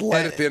 the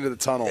light at the end of the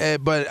tunnel.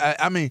 But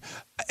I mean,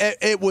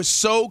 it was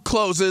so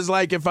close. It's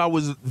like if I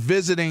was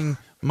visiting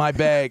my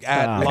bag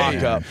at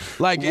lockup.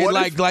 Like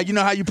you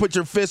know how you put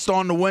your fist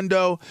on the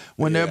window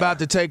when they're about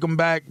to take them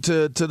back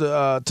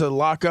to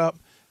lockup.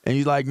 And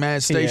you like,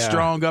 man, stay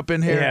strong up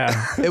in here.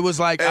 Yeah. It was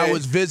like I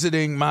was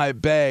visiting my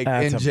bag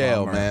in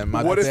jail, man.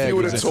 What if you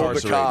would have told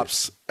the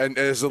cops, and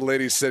as the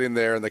lady's sitting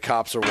there and the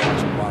cops are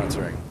watching,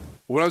 monitoring?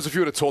 What if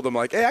you would have told them,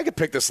 like, hey, I could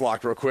pick this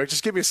lock real quick.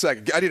 Just give me a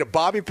second. I need a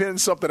bobby pin,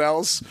 something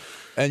else.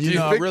 And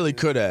I really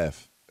could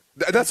have.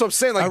 That's what I'm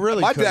saying. Like,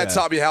 my dad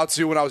taught me how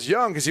to when I was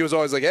young because he was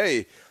always like,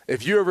 hey,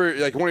 if you ever,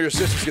 like, one of your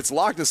sisters gets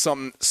locked in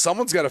something,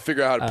 someone's got to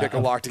figure out how to pick a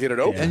lock to get it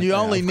open. And you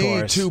only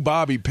need 2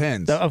 bobby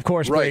pins. Of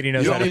course, Brady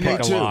knows how to pick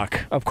a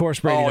lock. Of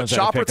course, Brady knows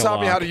how to pick a lock. Chopper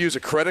taught me how to use a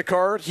credit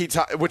card.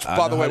 Which,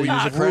 by the way, we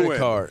use a credit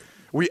card.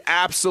 We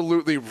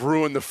absolutely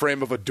ruined the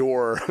frame of a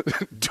door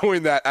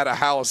doing that at a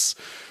house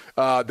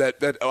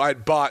that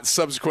I'd bought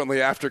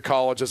subsequently after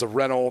college as a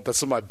rental that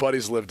some of my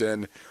buddies lived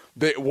in.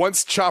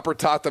 Once Chopper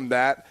taught them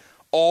that,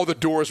 all the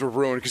doors were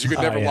ruined because you could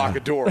never lock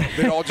a door.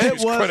 They all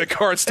just use credit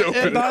cards to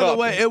open it up. By the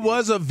way, it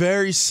was a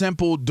very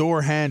simple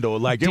door handle.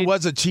 Like, it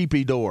was a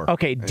cheapy door.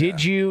 Okay,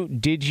 did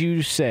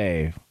you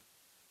say,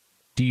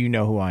 do you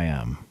know who I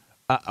am?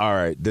 All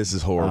right, this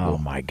is horrible. Oh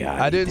my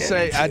God! I did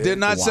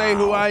not say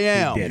who I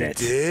am. You did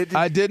it. You did?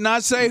 I did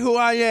not say who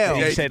I am.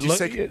 I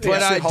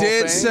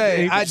did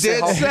say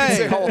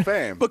Hall of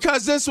Fame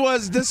because this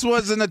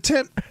was an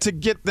attempt to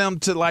get them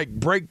to like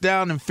break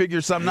down and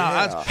figure something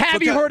out.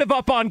 Have you heard of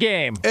Up on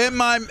Game? In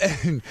my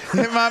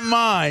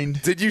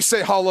mind, did you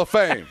say Hall of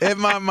Fame? In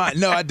my mind,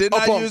 no, I did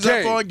not use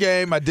Up on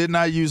Game. I did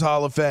not use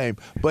Hall of Fame.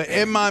 But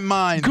in my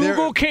mind,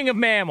 Google King of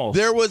Mammals.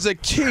 There was a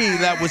key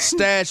that was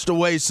stashed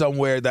away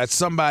somewhere that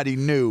somebody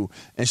knew,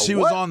 and she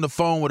was on the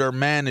phone with her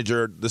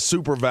manager, the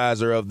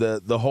supervisor of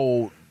the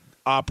whole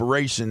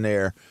operation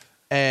there,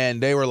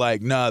 and they were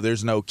like, "No,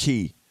 there's no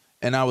key."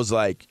 And I was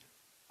like,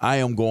 "I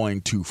am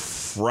going to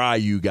fry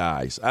you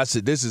guys." I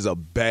said, "This is a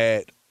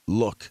bad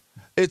look.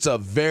 It's a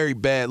very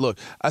bad look."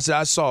 I said,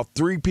 "I saw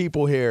 3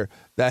 people here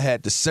that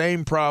had the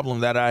same problem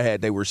that I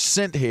had. They were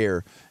sent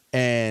here,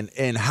 and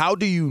how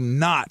do you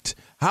not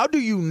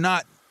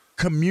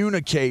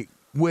communicate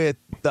with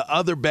the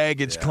other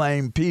baggage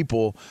claim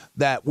people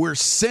that we're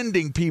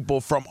sending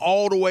people from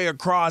all the way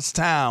across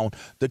town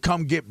to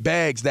come get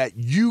bags that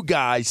you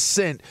guys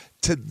sent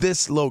to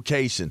this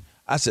location?"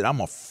 I said, "I'm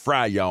going to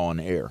fry y'all on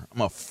the air. I'm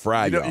going to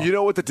fry y'all." You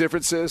know what the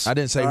difference is? I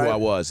didn't say who I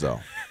was,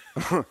 though.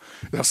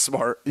 That's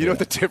smart. You know what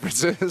the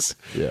difference is?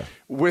 Yeah.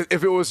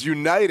 If it was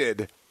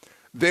United,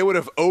 they would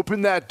have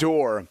opened that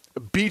door,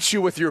 beat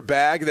you with your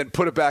bag, then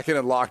put it back in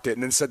and locked it,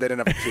 and then said they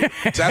didn't have a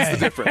key. That's the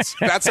difference.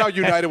 That's how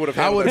United would have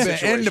handled that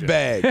situation. I would have been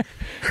in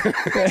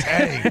the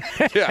bag.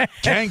 Dang. Yeah.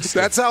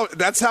 Gangster.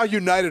 That's how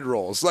United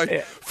rolls.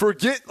 Like,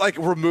 forget like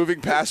removing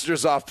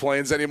passengers off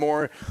planes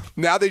anymore.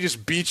 Now they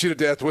just beat you to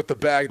death with the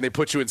bag and they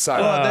put you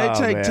inside.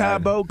 They take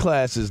Tybo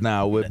classes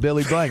now with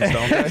Billy Blanks,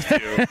 don't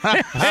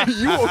they?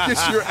 You will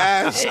get your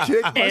ass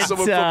kicked by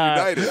someone from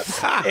United.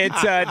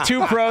 It's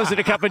 2 pros and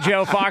a cup of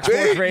Joe, Fox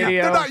Sports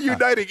Radio. They're not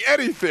uniting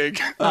anything.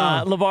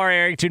 LeVar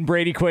Arrington,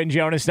 Brady Quinn,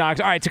 Jonas Knox.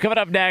 All right, so coming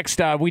up next,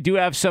 we do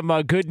have some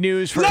good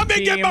news for Let the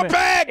me team get my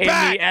bag in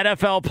back. the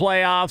NFL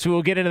playoffs. We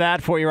will get into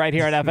that for you right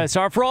here at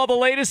FSR. For all the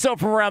latest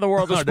from around the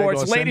world of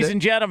sports, ladies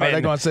and gentlemen. Are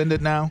they going to send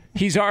it now?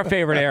 He's our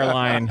favorite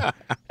airline,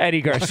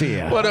 Eddie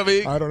Garcia. What up,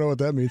 E? I don't know what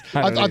that means.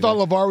 I thought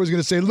LeVar was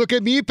going to say, "Look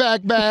at me,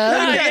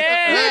 Pac-Man." Look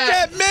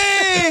at me.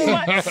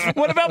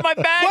 What about my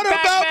bag? What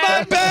about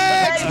my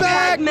bags,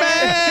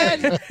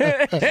 Pac-Man?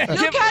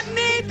 Look at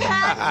me,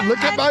 Pac-Man. Look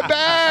at my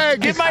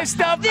bag. Get my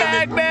stuff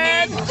back,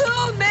 man.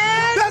 Too,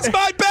 man. That's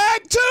my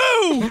bag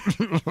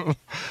too.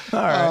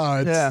 All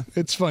right.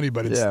 It's funny,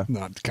 but it's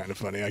not kind of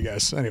funny, I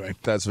guess. Anyway,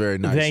 that's very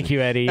nice. Thank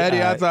you, Eddie.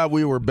 Eddie, I thought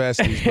we were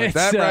besties, but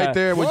that right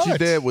there, what you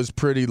did was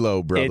pretty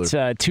low, brother.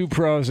 It's 2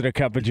 pros and a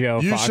cup of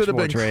Joe. You Fox should have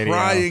been Sports Radio.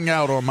 crying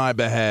out on my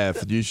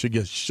behalf. You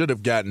should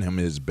have gotten him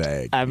his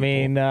bag. I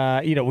mean,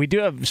 we do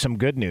have some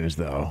good news,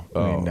 though.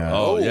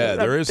 Yeah,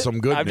 there is some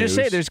good news. I'm just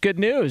saying, there's good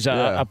news.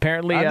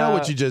 Apparently, I know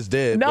what you just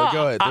did. No, but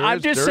go ahead.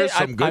 I'm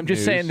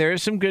just saying there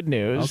is some good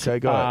news. Okay,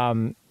 go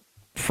ahead.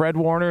 Fred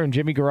Warner and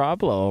Jimmy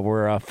Garoppolo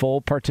were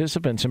full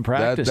participants in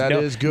practice. That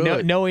is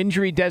good. No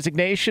injury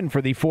designation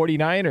for the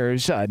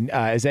 49ers.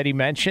 As Eddie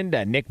mentioned,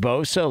 Nick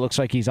Bosa looks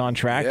like he's on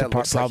track to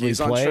probably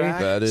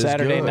play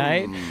Saturday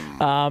night.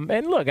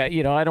 And look, I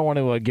don't want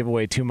to give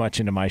away too much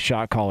into my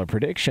shot caller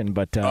prediction,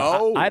 but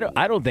I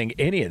don't think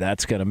any of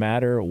that's going to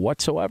matter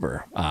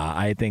whatsoever.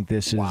 I think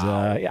this is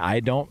I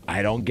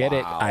don't get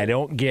it. I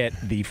don't get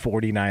the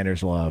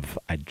 49ers love.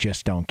 I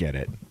just don't get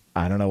it.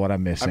 I don't know what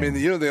I'm missing. I mean,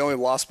 they only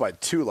lost by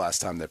 2 last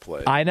time they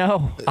played. I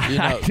know.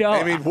 I know.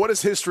 I mean, what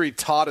has history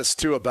taught us,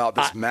 too, about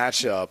this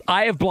matchup?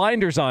 I have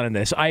blinders on in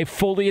this. I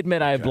fully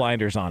admit I have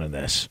blinders on in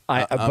this.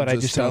 But I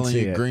just don't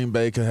see it. Green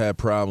Bay could have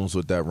problems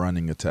with that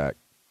running attack.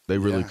 They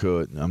really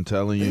could. I'm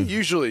telling you. They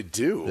usually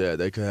do. Yeah,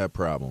 they could have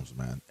problems,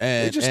 man.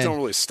 And they just don't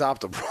really stop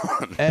the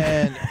run.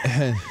 And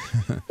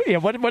yeah,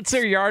 what's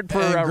their yard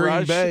per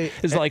rush? Bay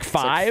is like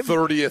 5? It's like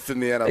 30th in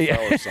the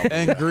NFL or something.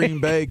 And Green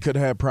Bay could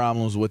have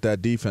problems with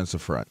that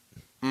defensive front.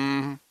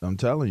 Mm-hmm. I'm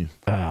telling you.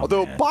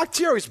 Although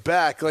Bakhtiari's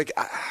back,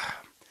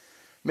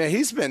 man,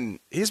 he's been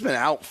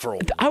out for a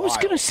while. I was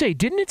gonna say,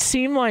 didn't it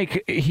seem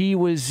like he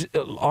was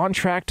on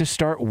track to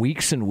start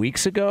weeks and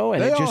weeks ago?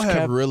 And they it just all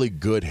have really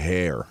good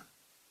hair.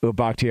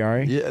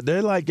 Bakhtiari? Yeah,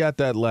 they got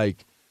that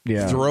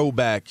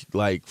throwback,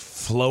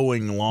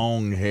 flowing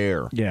long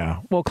hair.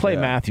 Yeah. Well, Clay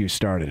Matthews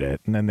started it,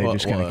 and then they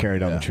just kind of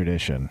carried on the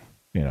tradition.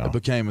 It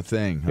became a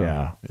thing.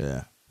 Huh?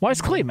 Yeah. Why is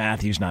Clay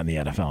Matthews not in the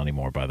NFL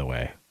anymore? By the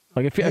way,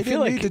 I feel didn't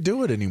like need to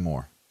do it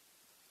anymore.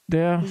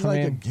 Yeah,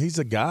 he's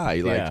a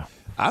guy.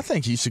 I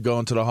think he should go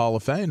into the Hall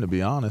of Fame. To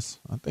be honest,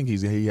 I think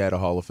he had a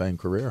Hall of Fame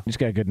career. He's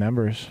got good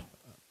numbers.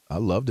 I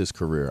loved his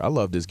career. I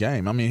loved his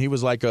game. I mean, he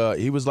was like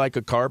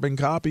a carbon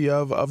copy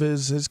of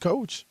his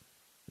coach,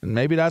 and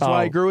maybe that's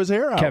why he grew his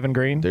hair out. Kevin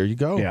Green. There you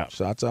go. Yeah.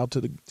 Shouts out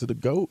to the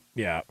GOAT.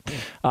 Yeah.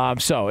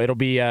 So it'll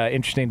be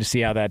interesting to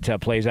see how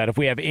that plays out. If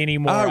we have any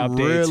more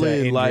updates, I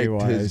really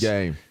liked his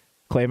game.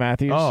 Clay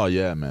Matthews. Oh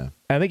yeah, man.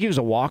 I think he was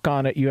a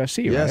walk-on at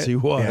USC, right? Yes, he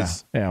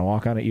was. Yeah,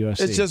 walk-on at USC.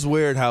 It's just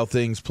weird how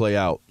things play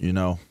out,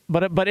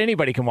 But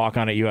anybody can walk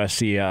on at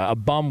USC. A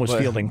bum was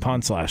fielding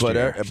punts last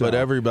year. But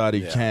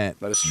everybody can't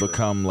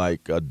become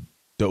like a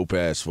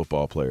dope-ass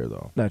football player,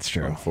 though. That's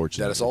true.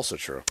 Unfortunately. That is also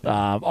true.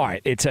 All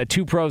right. It's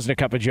 2 pros and a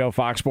cup of Joe,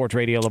 Fox Sports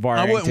Radio,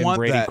 LeVar Arrington,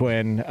 Brady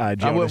Quinn,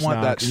 Jonas I wouldn't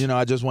want Knox. that.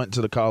 I just went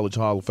to the College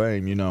Hall of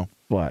Fame,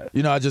 What?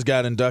 I just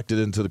got inducted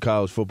into the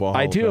College Football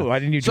Hall of Fame. Why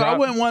didn't you So I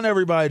wouldn't want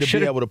everybody to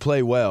be able to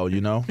play well,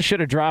 Should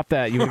have dropped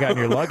that. You would have gotten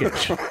your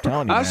luggage. I'm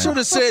telling you, I should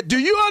have said, do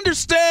you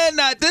understand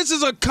that this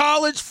is a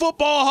College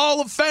Football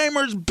Hall of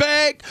Famer's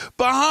bag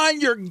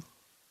behind your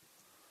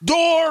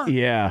door?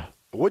 Yeah.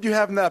 What do you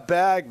have in that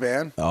bag,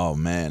 man? Oh,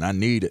 man, I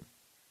need it.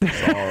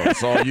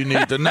 That's all you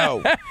need to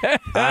know.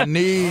 I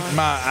need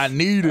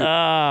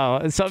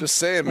it. Just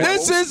saying, man.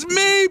 This is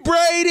me,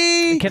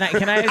 Brady. Can I?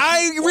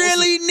 I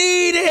really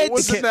need it.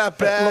 What's in that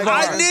bag?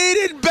 I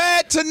need it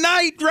bad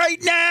tonight,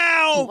 right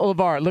now.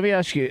 LeVar, let me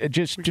ask you,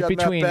 just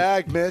between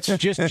that bag, Mitch.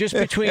 just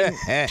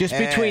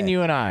between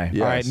you and I.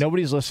 Yes. All right,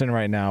 nobody's listening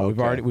right now.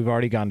 Okay. We've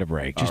already gone to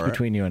break. Just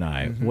between you and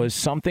I, was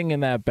something in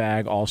that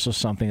bag also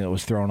something that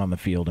was thrown on the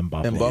field in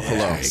Buffalo?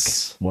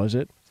 Yes. Was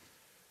it?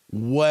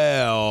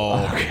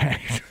 Well, okay.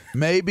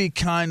 Maybe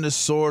kind of,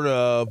 sort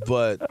of,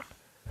 but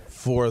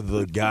for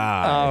the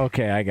guy. Oh,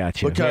 okay, I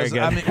got you. Because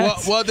Very good.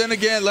 well, then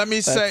again, let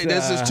me say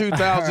this is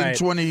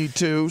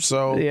 2022,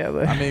 so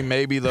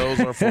maybe those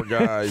are for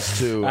guys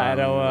too. I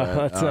don't.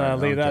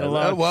 Let's leave that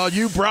alone. Well,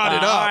 you brought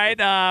it up. All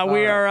right,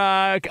 we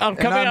are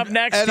coming up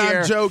next year. And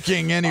I'm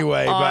joking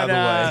anyway. By the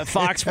way,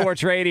 Fox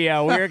Sports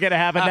Radio, we're going to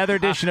have another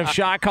edition of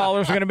Shot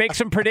Callers. We're going to make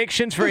some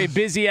predictions for a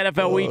busy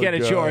NFL weekend.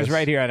 It's yours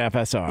right here on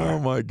FSR. Oh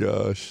my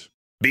gosh.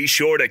 Be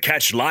sure to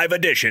catch live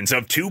editions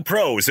of 2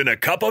 Pros and a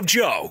Cup of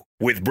Joe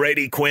with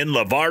Brady Quinn,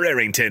 LeVar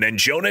Arrington, and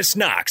Jonas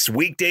Knox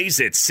weekdays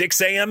at 6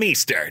 a.m.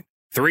 Eastern,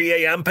 3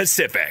 a.m.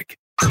 Pacific.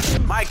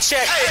 Mic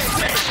check.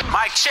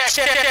 Mic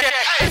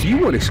check. Do you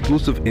want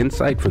exclusive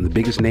insight from the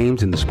biggest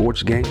names in the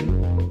sports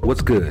game?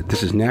 What's good?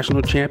 This is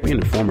national champion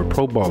and former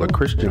pro baller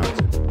Chris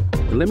Johnson.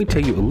 And let me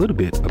tell you a little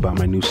bit about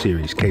my new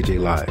series, KJ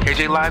Live.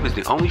 KJ Live is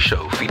the only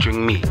show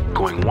featuring me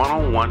going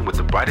one-on-one with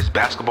the brightest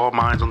basketball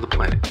minds on the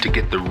planet to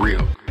get the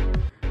real.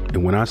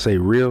 And when I say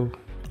real,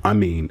 I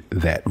mean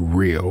that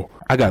real.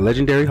 I got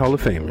legendary Hall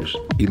of Famers,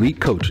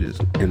 elite coaches,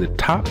 and the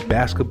top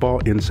basketball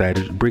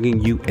insiders bringing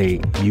you a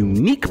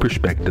unique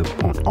perspective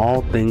on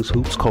all things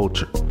hoops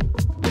culture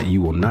that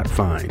you will not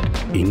find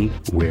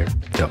anywhere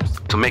else.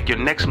 So make your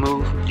next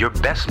move your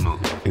best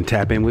move and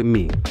tap in with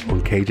me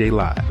on KJ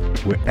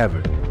Live,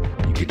 wherever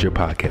you get your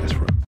podcast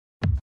from.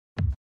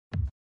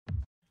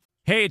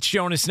 Hey, it's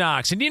Jonas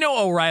Knox, and you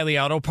know O'Reilly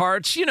Auto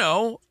Parts. You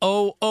know,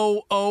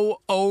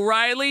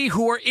 O'Reilly,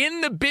 who are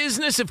in the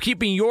business of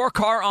keeping your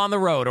car on the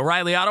road.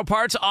 O'Reilly Auto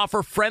Parts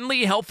offer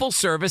friendly, helpful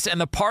service and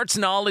the parts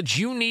knowledge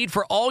you need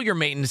for all your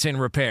maintenance and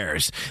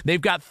repairs.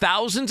 They've got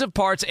thousands of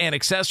parts and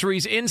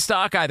accessories in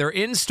stock, either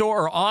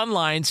in-store or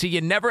online, so you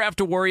never have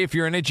to worry if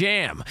you're in a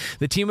jam.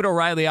 The team at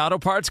O'Reilly Auto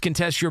Parts can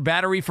test your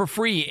battery for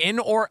free, in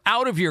or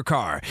out of your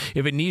car.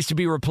 If it needs to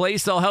be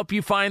replaced, they'll help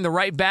you find the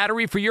right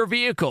battery for your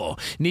vehicle.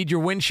 Need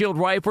your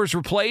windshield wipers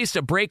replaced,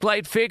 a brake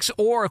light fix,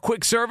 or a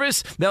quick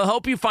service? They'll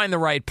help you find the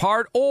right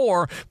part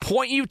or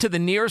point you to the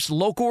nearest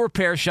local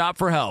repair shop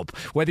for help.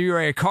 Whether you're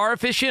a car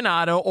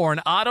aficionado or an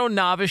auto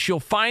novice, you'll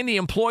find the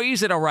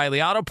employees at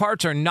O'Reilly Auto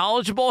Parts are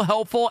knowledgeable,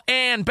 helpful,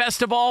 and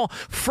best of all,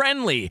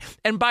 friendly.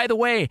 And by the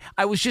way,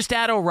 I was just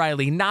at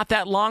O'Reilly not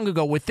that long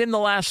ago, within the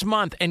last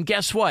month, and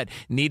guess what?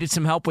 Needed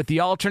some help with the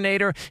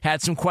alternator,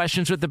 had some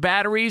questions with the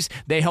batteries.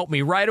 They helped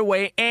me right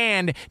away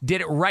and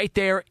did it right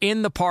there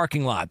in the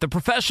parking lot. The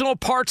professional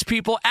parts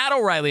people at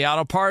O'Reilly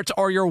Auto Parts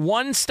are your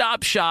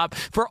one-stop shop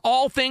for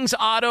all things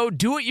auto,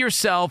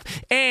 do-it-yourself,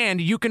 and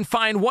you can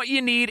find what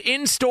you need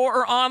in-store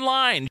or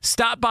online.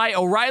 Stop by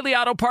O'Reilly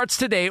Auto Parts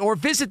today or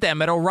visit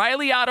them at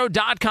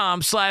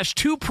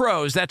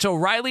O'ReillyAuto.com/2pros. That's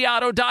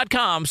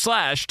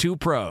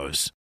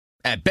O'ReillyAuto.com/2pros.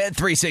 At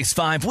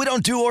Bet365, we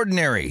don't do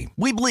ordinary.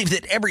 We believe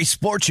that every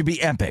sport should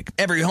be epic.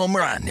 Every home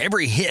run,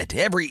 every hit,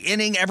 every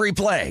inning, every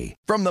play.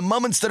 From the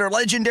moments that are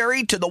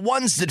legendary to the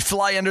ones that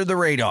fly under the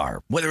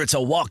radar. Whether it's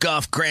a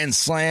walk-off grand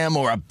slam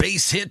or a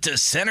base hit to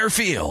center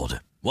field.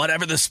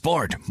 Whatever the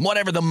sport,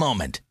 whatever the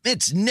moment.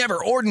 It's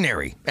never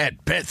ordinary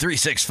at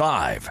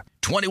Bet365.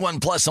 21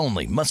 plus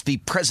only. Must be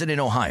present in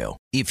Ohio.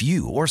 If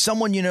you or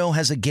someone you know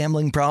has a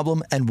gambling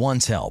problem and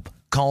wants help,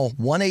 call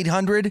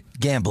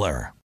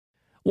 1-800-GAMBLER.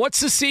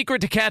 What's the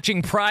secret to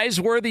catching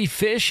prize-worthy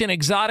fish in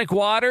exotic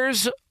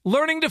waters?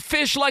 Learning to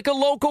fish like a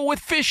local with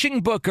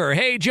Fishing Booker.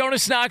 Hey,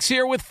 Jonas Knox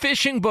here with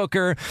Fishing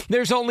Booker.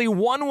 There's only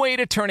one way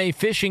to turn a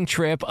fishing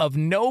trip of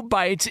no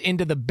bites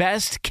into the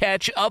best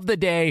catch of the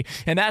day,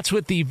 and that's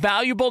with the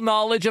valuable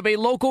knowledge of a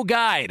local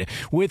guide.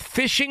 With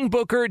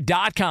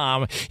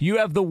FishingBooker.com, you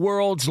have the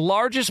world's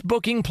largest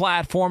booking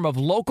platform of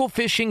local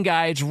fishing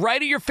guides right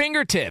at your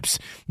fingertips.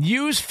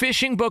 Use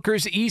Fishing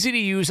Booker's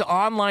easy-to-use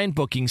online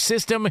booking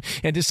system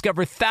and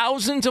discover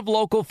thousands of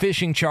local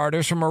fishing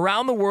charters from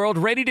around the world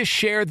ready to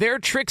share their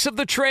tricks of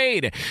the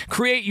trade.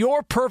 Create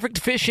your perfect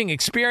fishing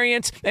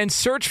experience and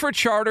search for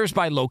charters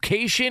by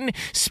location,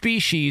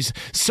 species,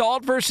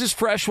 salt versus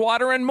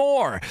freshwater, and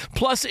more.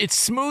 Plus, it's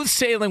smooth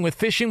sailing with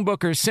Fishing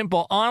Booker's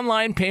simple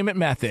online payment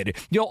method.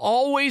 You'll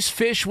always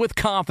fish with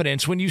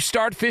confidence when you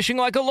start fishing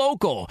like a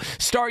local.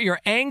 Start your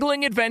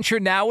angling adventure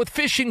now with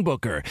Fishing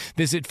Booker.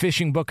 Visit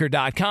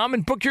FishingBooker.com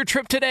and book your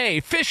trip today.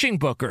 Fishing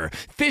Booker.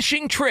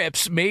 Fishing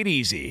trips made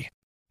easy.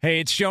 Hey,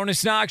 it's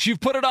Jonas Knox. You've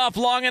put it off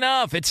long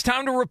enough. It's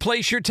time to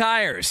replace your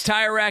tires.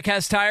 Tire Rack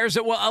has tires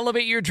that will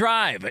elevate your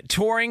drive.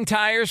 Touring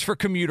tires for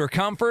commuter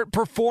comfort,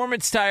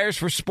 performance tires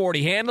for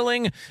sporty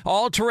handling,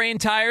 all-terrain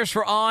tires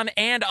for on-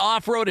 and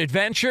off-road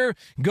adventure.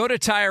 Go to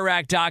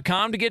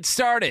TireRack.com to get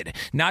started.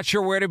 Not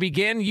sure where to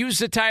begin? Use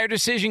the Tire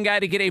Decision Guide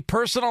to get a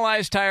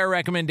personalized tire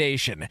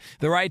recommendation.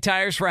 The right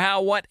tires for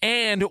how, what,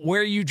 and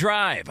where you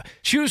drive.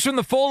 Choose from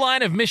the full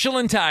line of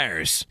Michelin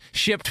tires.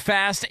 Shipped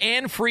fast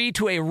and free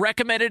to a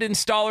recommended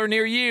installer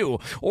near you,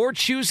 or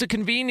choose the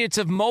convenience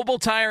of mobile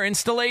tire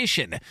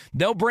installation.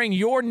 They'll bring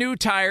your new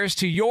tires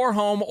to your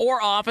home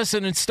or office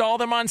and install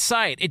them on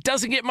site. It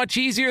doesn't get much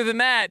easier than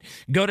that.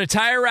 Go to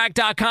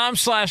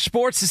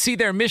TireRack.com/sports to see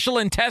their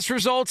Michelin test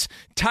results,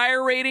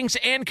 tire ratings,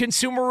 and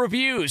consumer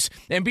reviews.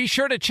 And be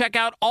sure to check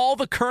out all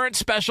the current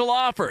special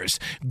offers.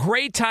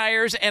 Great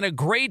tires and a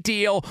great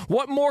deal.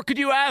 What more could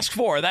you ask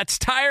for? That's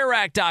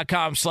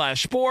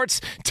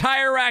TireRack.com/sports.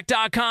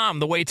 TireRack.com,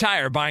 the way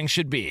tire buying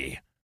should be.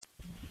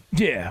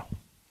 Yeah.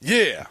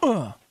 Yeah.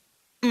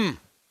 Hit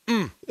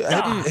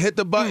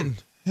the button.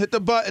 Hit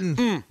the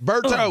button.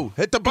 Berto,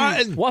 hit the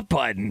button. What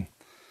button?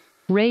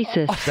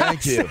 Racist.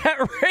 Thank you.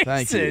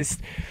 Racist.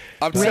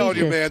 I'm telling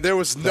you, man, there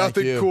was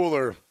nothing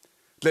cooler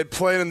than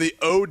playing in the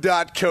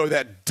O.co,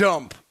 that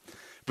dump,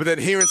 but then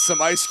hearing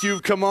some Ice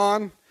Cube come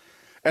on,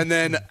 and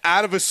then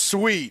out of a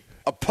suite,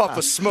 a puff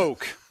of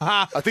smoke.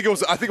 I think it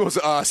was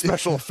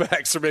special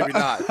effects, or maybe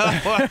not.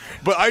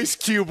 But Ice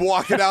Cube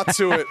walking out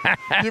to it,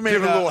 giving a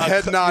little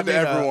head nod to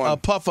everyone. A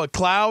puff of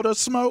cloud of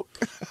smoke?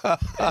 A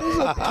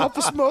puff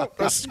of smoke,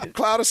 a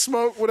cloud of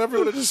smoke, whatever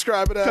you want to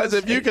describe it as. Because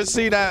if you can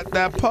see that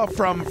puff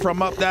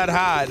from up that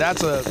high,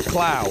 that's a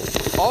cloud.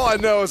 All I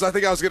know is I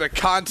think I was going to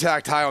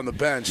contact high on the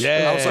bench.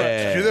 Yeah. I was like,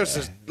 there's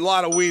a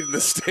lot of weed in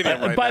this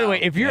stadium right By now. the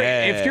way, if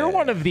you're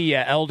one of the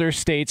elder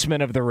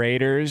statesmen of the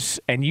Raiders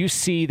and you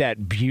see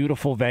that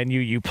beautiful venue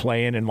you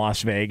play in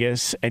Las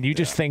Vegas, and you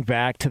just think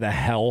back to the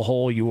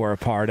hellhole you were a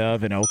part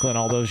of in Oakland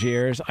all those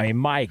years, I mean,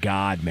 my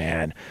God,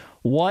 man,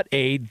 what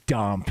a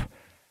dump.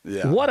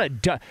 Yeah. What a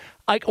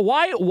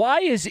why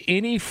is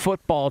any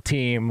football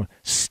team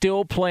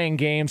still playing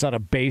games on a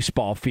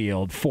baseball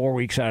field 4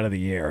 weeks out of the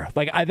year?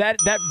 Like that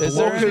Is blows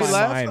there any my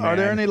left? mind. Are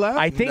there man. any left?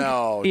 I think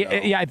No.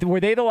 yeah. Were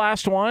they the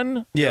last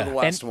one? They're the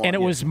last one, and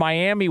it was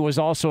Miami was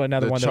also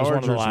another The one that was one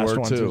of the Chargers last were,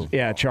 ones. too.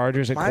 Yeah,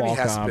 Chargers at Miami Qualcomm.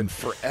 hasn't been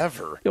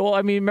forever. Well,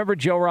 I mean, remember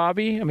Joe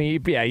Robbie? I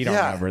mean, yeah, you don't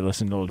Yeah. remember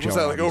listening to little Joe Was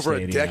that like Robbie over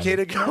Stadium. a decade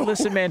ago?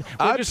 Listen, man,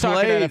 we're I just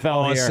talking played NFL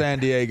on here. San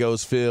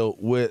Diego's field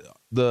with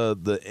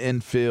the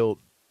infield,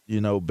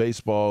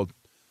 baseball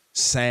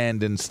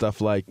sand and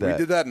stuff like that. We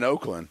did that in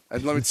Oakland.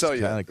 And let me tell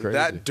you, kinda crazy.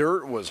 that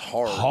dirt was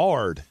hard.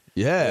 Hard.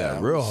 Yeah,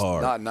 it real was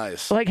hard. Not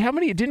nice. Like, how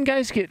many didn't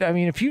guys get? I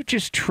mean, if you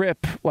just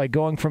trip, like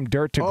going from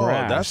dirt to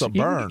grass, that's a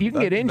burn. You can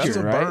get injured, That's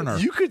a right? burner.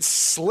 You could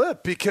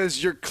slip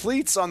because your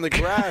cleats on the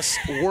grass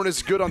weren't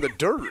as good on the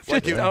dirt.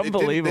 Like Just it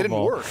unbelievable.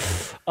 didn't work.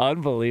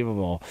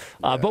 Unbelievable.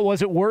 But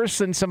was it worse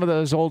than some of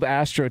those old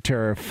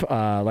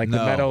AstroTurf, like the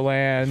No.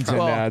 Meadowlands and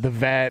Well, the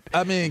Vet?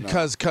 I mean,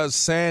 because the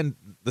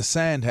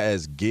sand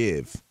has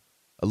give,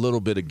 a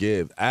little bit of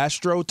give.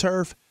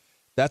 AstroTurf,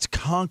 that's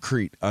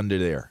concrete under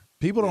there.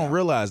 People don't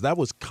realize that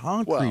was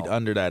concrete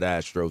under that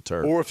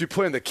AstroTurf. Or if you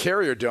play in the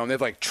Carrier Dome, they have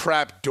like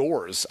trap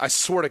doors. I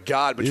swear to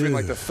God, between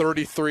like the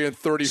 33 and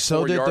 34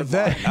 So did yard the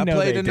Vet. line. I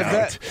played in the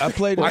Vet. I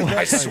played in the Vet.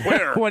 I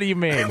swear. What do you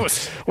mean? What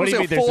do you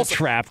mean? There's a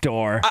trap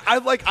door.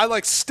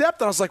 I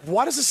stepped and I was like,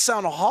 why does this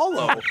sound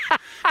hollow?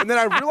 And then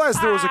I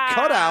realized there was a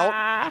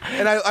cutout,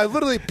 and I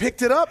literally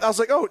picked it up. I was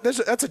like, oh,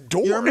 that's a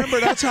door. You remember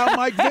that's how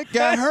Mike Vick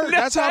got hurt?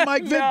 That's how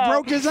Mike Vick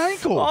broke his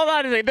ankle. Hold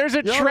on a second. There's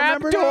a Y'all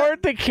trap remember door that?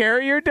 at the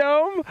Carrier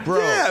Dome? Bro,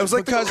 Yeah, it was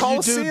like the because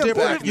Coliseum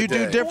back in the you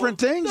do day. different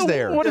things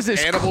there. What is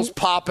this? Animals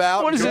pop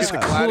out. What is go this,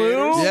 get the Clue?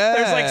 gladiators. Yeah.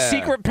 There's like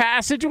secret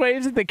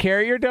passageways at the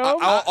Carrier Dome?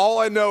 All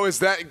I know is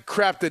that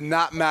crap did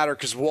not matter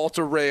because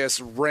Walter Reyes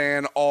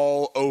ran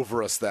all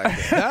over us that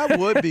day. That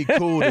would be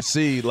cool to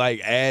see, like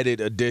added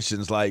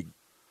additions, like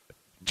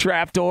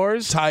Trap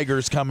doors?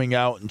 tigers coming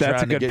out and That's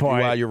trying a good to get point.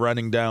 you while you're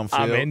running downfield.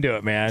 I'm into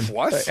it, man.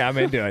 What? I'm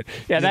into it.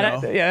 Yeah,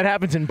 that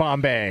happens in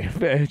Bombay.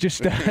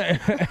 Just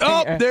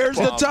Oh, there's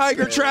the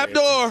tiger trap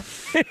door.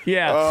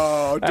 yeah.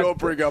 Oh, don't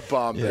bring up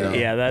Bombay.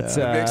 Yeah, that's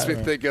It makes me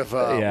think of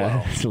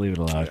yeah. Just leave it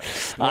alone.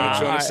 one of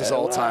Jonas's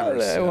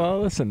all-timers.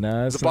 Well, listen,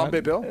 Is it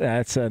Bombay Bill?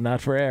 That's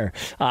not for air.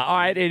 All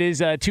right, it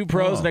is two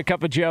pros and a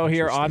cup of Joe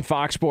here on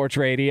Fox Sports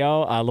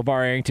Radio. LeVar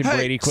Arrington, Hey,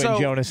 Brady Quinn, so-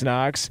 Jonas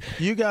Knox.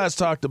 You guys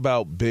talked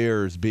about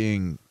beers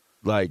being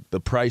like the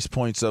price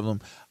points of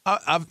them.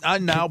 I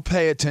now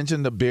pay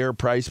attention to beer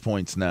price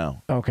points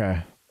now.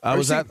 Okay. I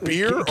was at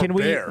beer Can or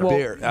we- bear? well,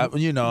 beer. I'm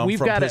we've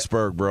from gotta-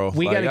 Pittsburgh, bro.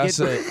 we Like, gotta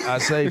I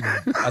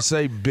get-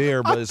 say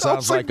beer, but it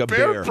sounds like a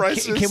beer.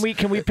 prices. Can we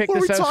pick What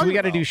are this we up? So we talking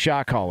got to about? do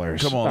shot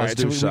callers. Come on, All let's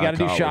right, do so we got to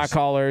do shot shot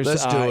callers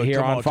Let's do it. here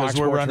Come on on, 'cause Fox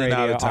we're Sports running Radio.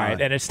 out of time. All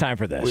right, and it's time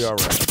for this. We are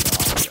ready.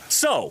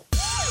 So,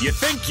 you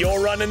think you're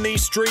running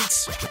these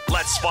streets?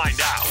 Let's find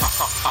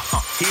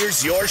out.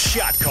 Here's your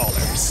shot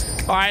callers.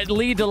 All right,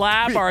 Lee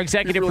DeLapp, our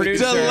executive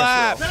producer.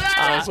 DeLapp.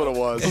 That's what it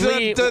was.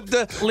 Lee,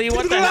 Lee,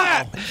 what the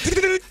hell?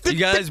 You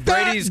guys,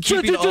 Brady's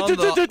keeping on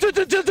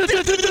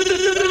the.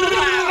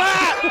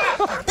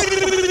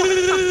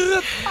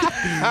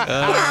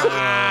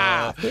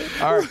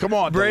 All right, come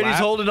on. Brady's DeLapp.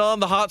 holding on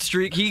the hot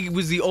streak. He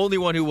was the only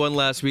one who won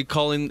last week,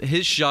 calling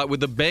his shot with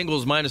the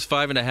Bengals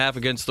 -5.5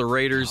 against the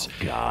Raiders.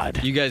 Oh,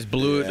 God. You guys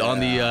blew it on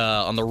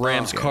the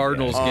Rams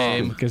Cardinals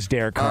game. Because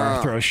Derek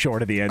Carr throws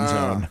short of the end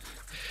zone.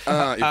 You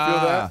feel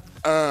that?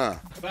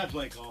 Bad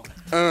play call.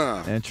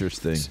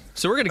 Interesting.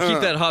 So we're gonna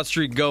keep that hot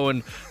streak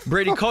going.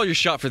 Brady, call your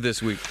shot for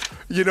this week.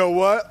 You know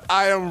what?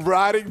 I am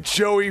riding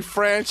Joey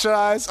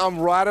franchise. I'm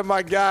riding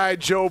my guy,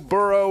 Joe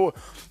Burrow.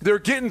 They're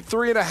getting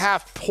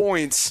 3.5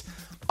 points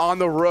on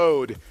the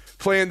road,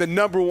 playing the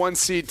number 1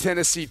 seed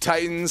Tennessee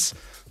Titans.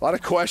 A lot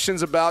of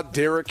questions about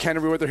Derrick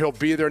Henry, whether he'll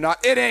be there or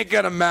not. It ain't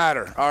going to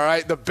matter, all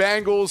right? The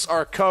Bengals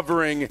are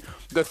covering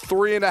the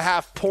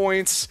 3.5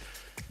 points,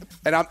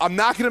 and I'm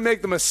not going to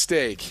make the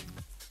mistake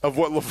of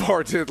what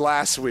LeVar did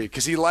last week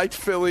because he liked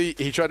Philly.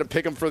 He tried to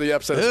pick him for the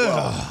upset as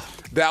well.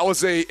 That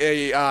was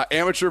a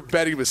amateur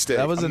betting mistake.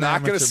 That was I'm an not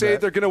going amateur to say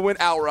bet. they're going to win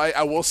outright.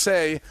 I will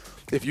say,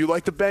 if you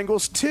like the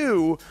Bengals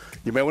too,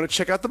 you may want to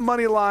check out the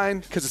money line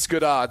because it's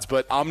good odds.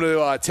 But I'm going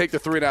to take the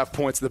 3.5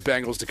 points of the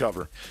Bengals to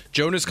cover.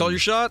 Jonas, call your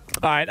shot.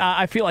 All right,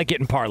 I feel like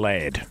getting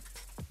parlayed.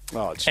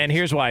 Oh, and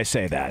here's why I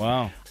say that.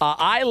 Wow.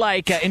 I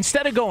like,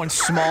 instead of going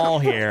small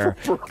here,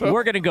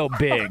 we're going to go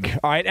big.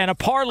 All right. And a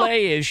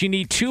parlay is you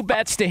need 2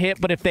 bets to hit,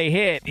 but if they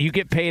hit, you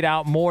get paid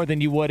out more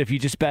than you would if you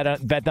just bet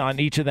on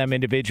each of them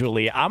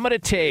individually. I'm going to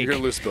take. You're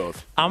going to lose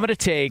both. I'm going to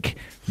take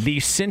the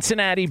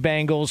Cincinnati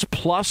Bengals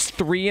plus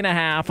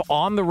 3.5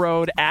 on the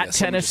road at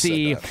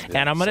Tennessee.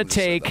 And I'm going to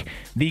take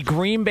the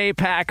Green Bay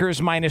Packers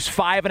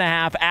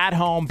 -5.5 at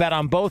home. Bet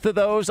on both of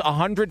those.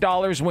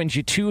 $100 wins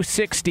you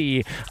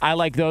 $260. I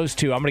like those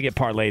two. I'm going to get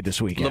parlayed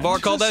this weekend.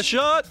 LeVar called that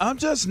shot. I'm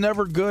just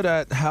never good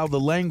at how the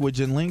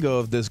language and lingo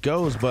of this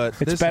goes, but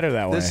It's better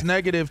that way. This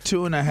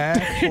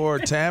 -2.5 for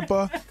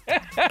Tampa.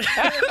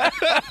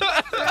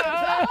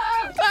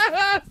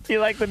 You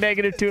like the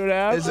negative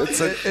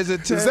 2.5? Is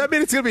it 10? Does that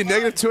mean it's going to be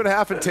negative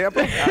 2.5 in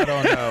Tampa? I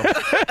don't know.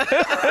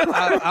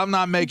 I'm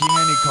not making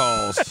any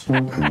calls.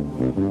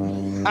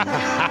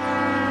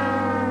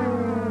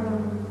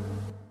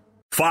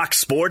 Fox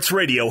Sports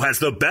Radio has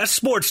the best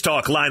sports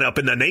talk lineup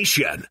in the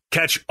nation.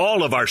 Catch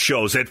all of our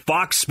shows at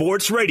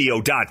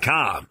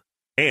foxsportsradio.com.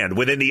 And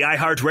within the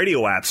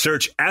iHeartRadio app,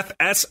 search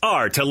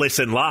FSR to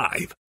listen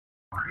live.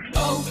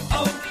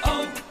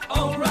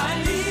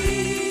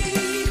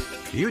 O'Reilly.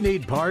 You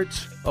need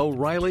parts?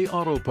 O'Reilly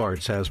Auto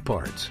Parts has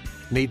parts.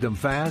 Need them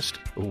fast?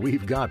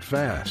 We've got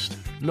fast.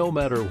 No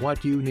matter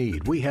what you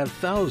need, we have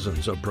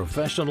thousands of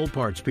professional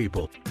parts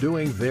people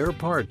doing their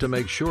part to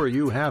make sure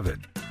you have it.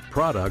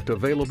 Product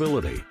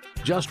availability.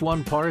 Just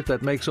one part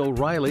that makes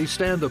O'Reilly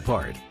stand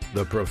apart.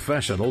 The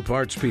professional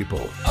parts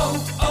people.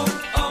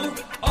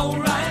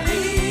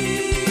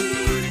 O'Reilly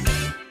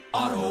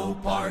Auto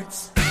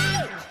Parts.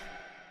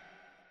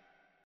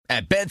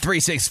 At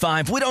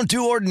Bet365, we don't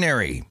do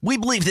ordinary. We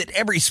believe that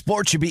every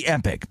sport should be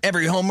epic.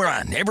 Every home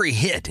run, every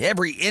hit,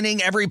 every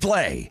inning, every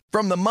play.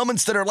 From the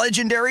moments that are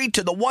legendary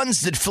to the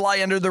ones that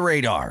fly under the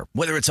radar.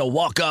 Whether it's a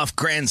walk-off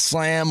grand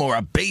slam or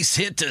a base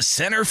hit to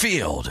center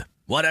field.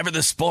 Whatever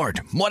the sport,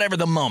 whatever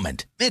the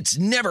moment, it's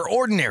never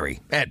ordinary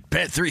at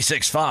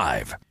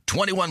Bet365.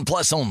 21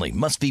 plus only.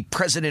 Must be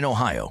present in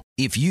Ohio.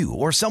 If you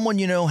or someone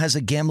you know has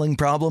a gambling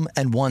problem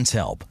and wants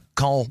help,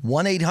 call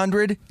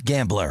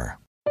 1-800-GAMBLER.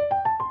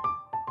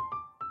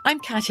 I'm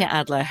Katya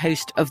Adler,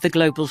 host of The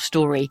Global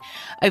Story.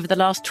 Over the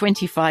last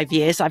 25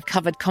 years, I've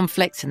covered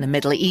conflicts in the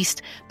Middle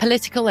East,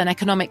 political and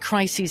economic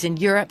crises in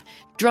Europe,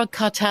 drug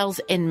cartels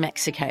in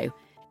Mexico.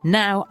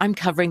 Now I'm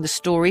covering the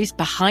stories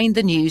behind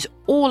the news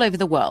all over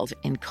the world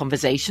in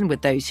conversation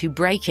with those who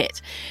break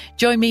it.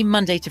 Join me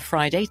Monday to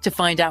Friday to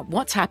find out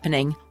what's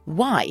happening,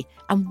 why,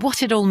 and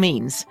what it all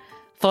means.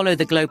 Follow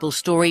The Global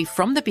Story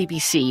from the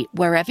BBC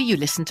wherever you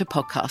listen to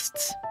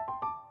podcasts.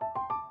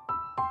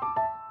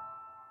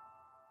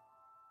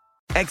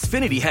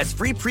 Xfinity has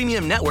free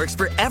premium networks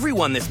for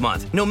everyone this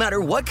month, no matter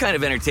what kind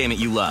of entertainment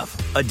you love.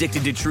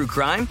 Addicted to true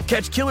crime?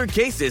 Catch killer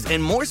cases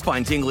and more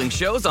spine-tingling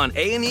shows on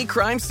A&E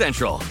Crime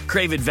Central.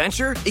 Crave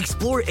adventure?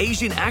 Explore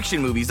Asian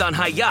action movies on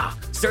Hi-Ya.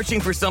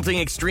 Searching for something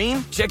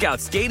extreme? Check out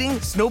skating,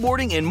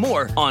 snowboarding, and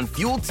more on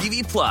Fuel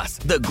TV Plus,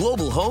 the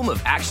global home of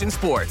action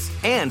sports.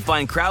 And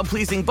find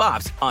crowd-pleasing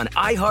bops on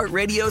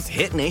iHeartRadio's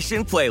Hit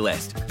Nation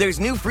playlist. There's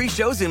new free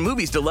shows and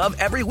movies to love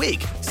every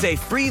week. Say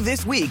free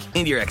this week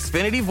in your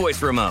Xfinity voice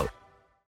remote.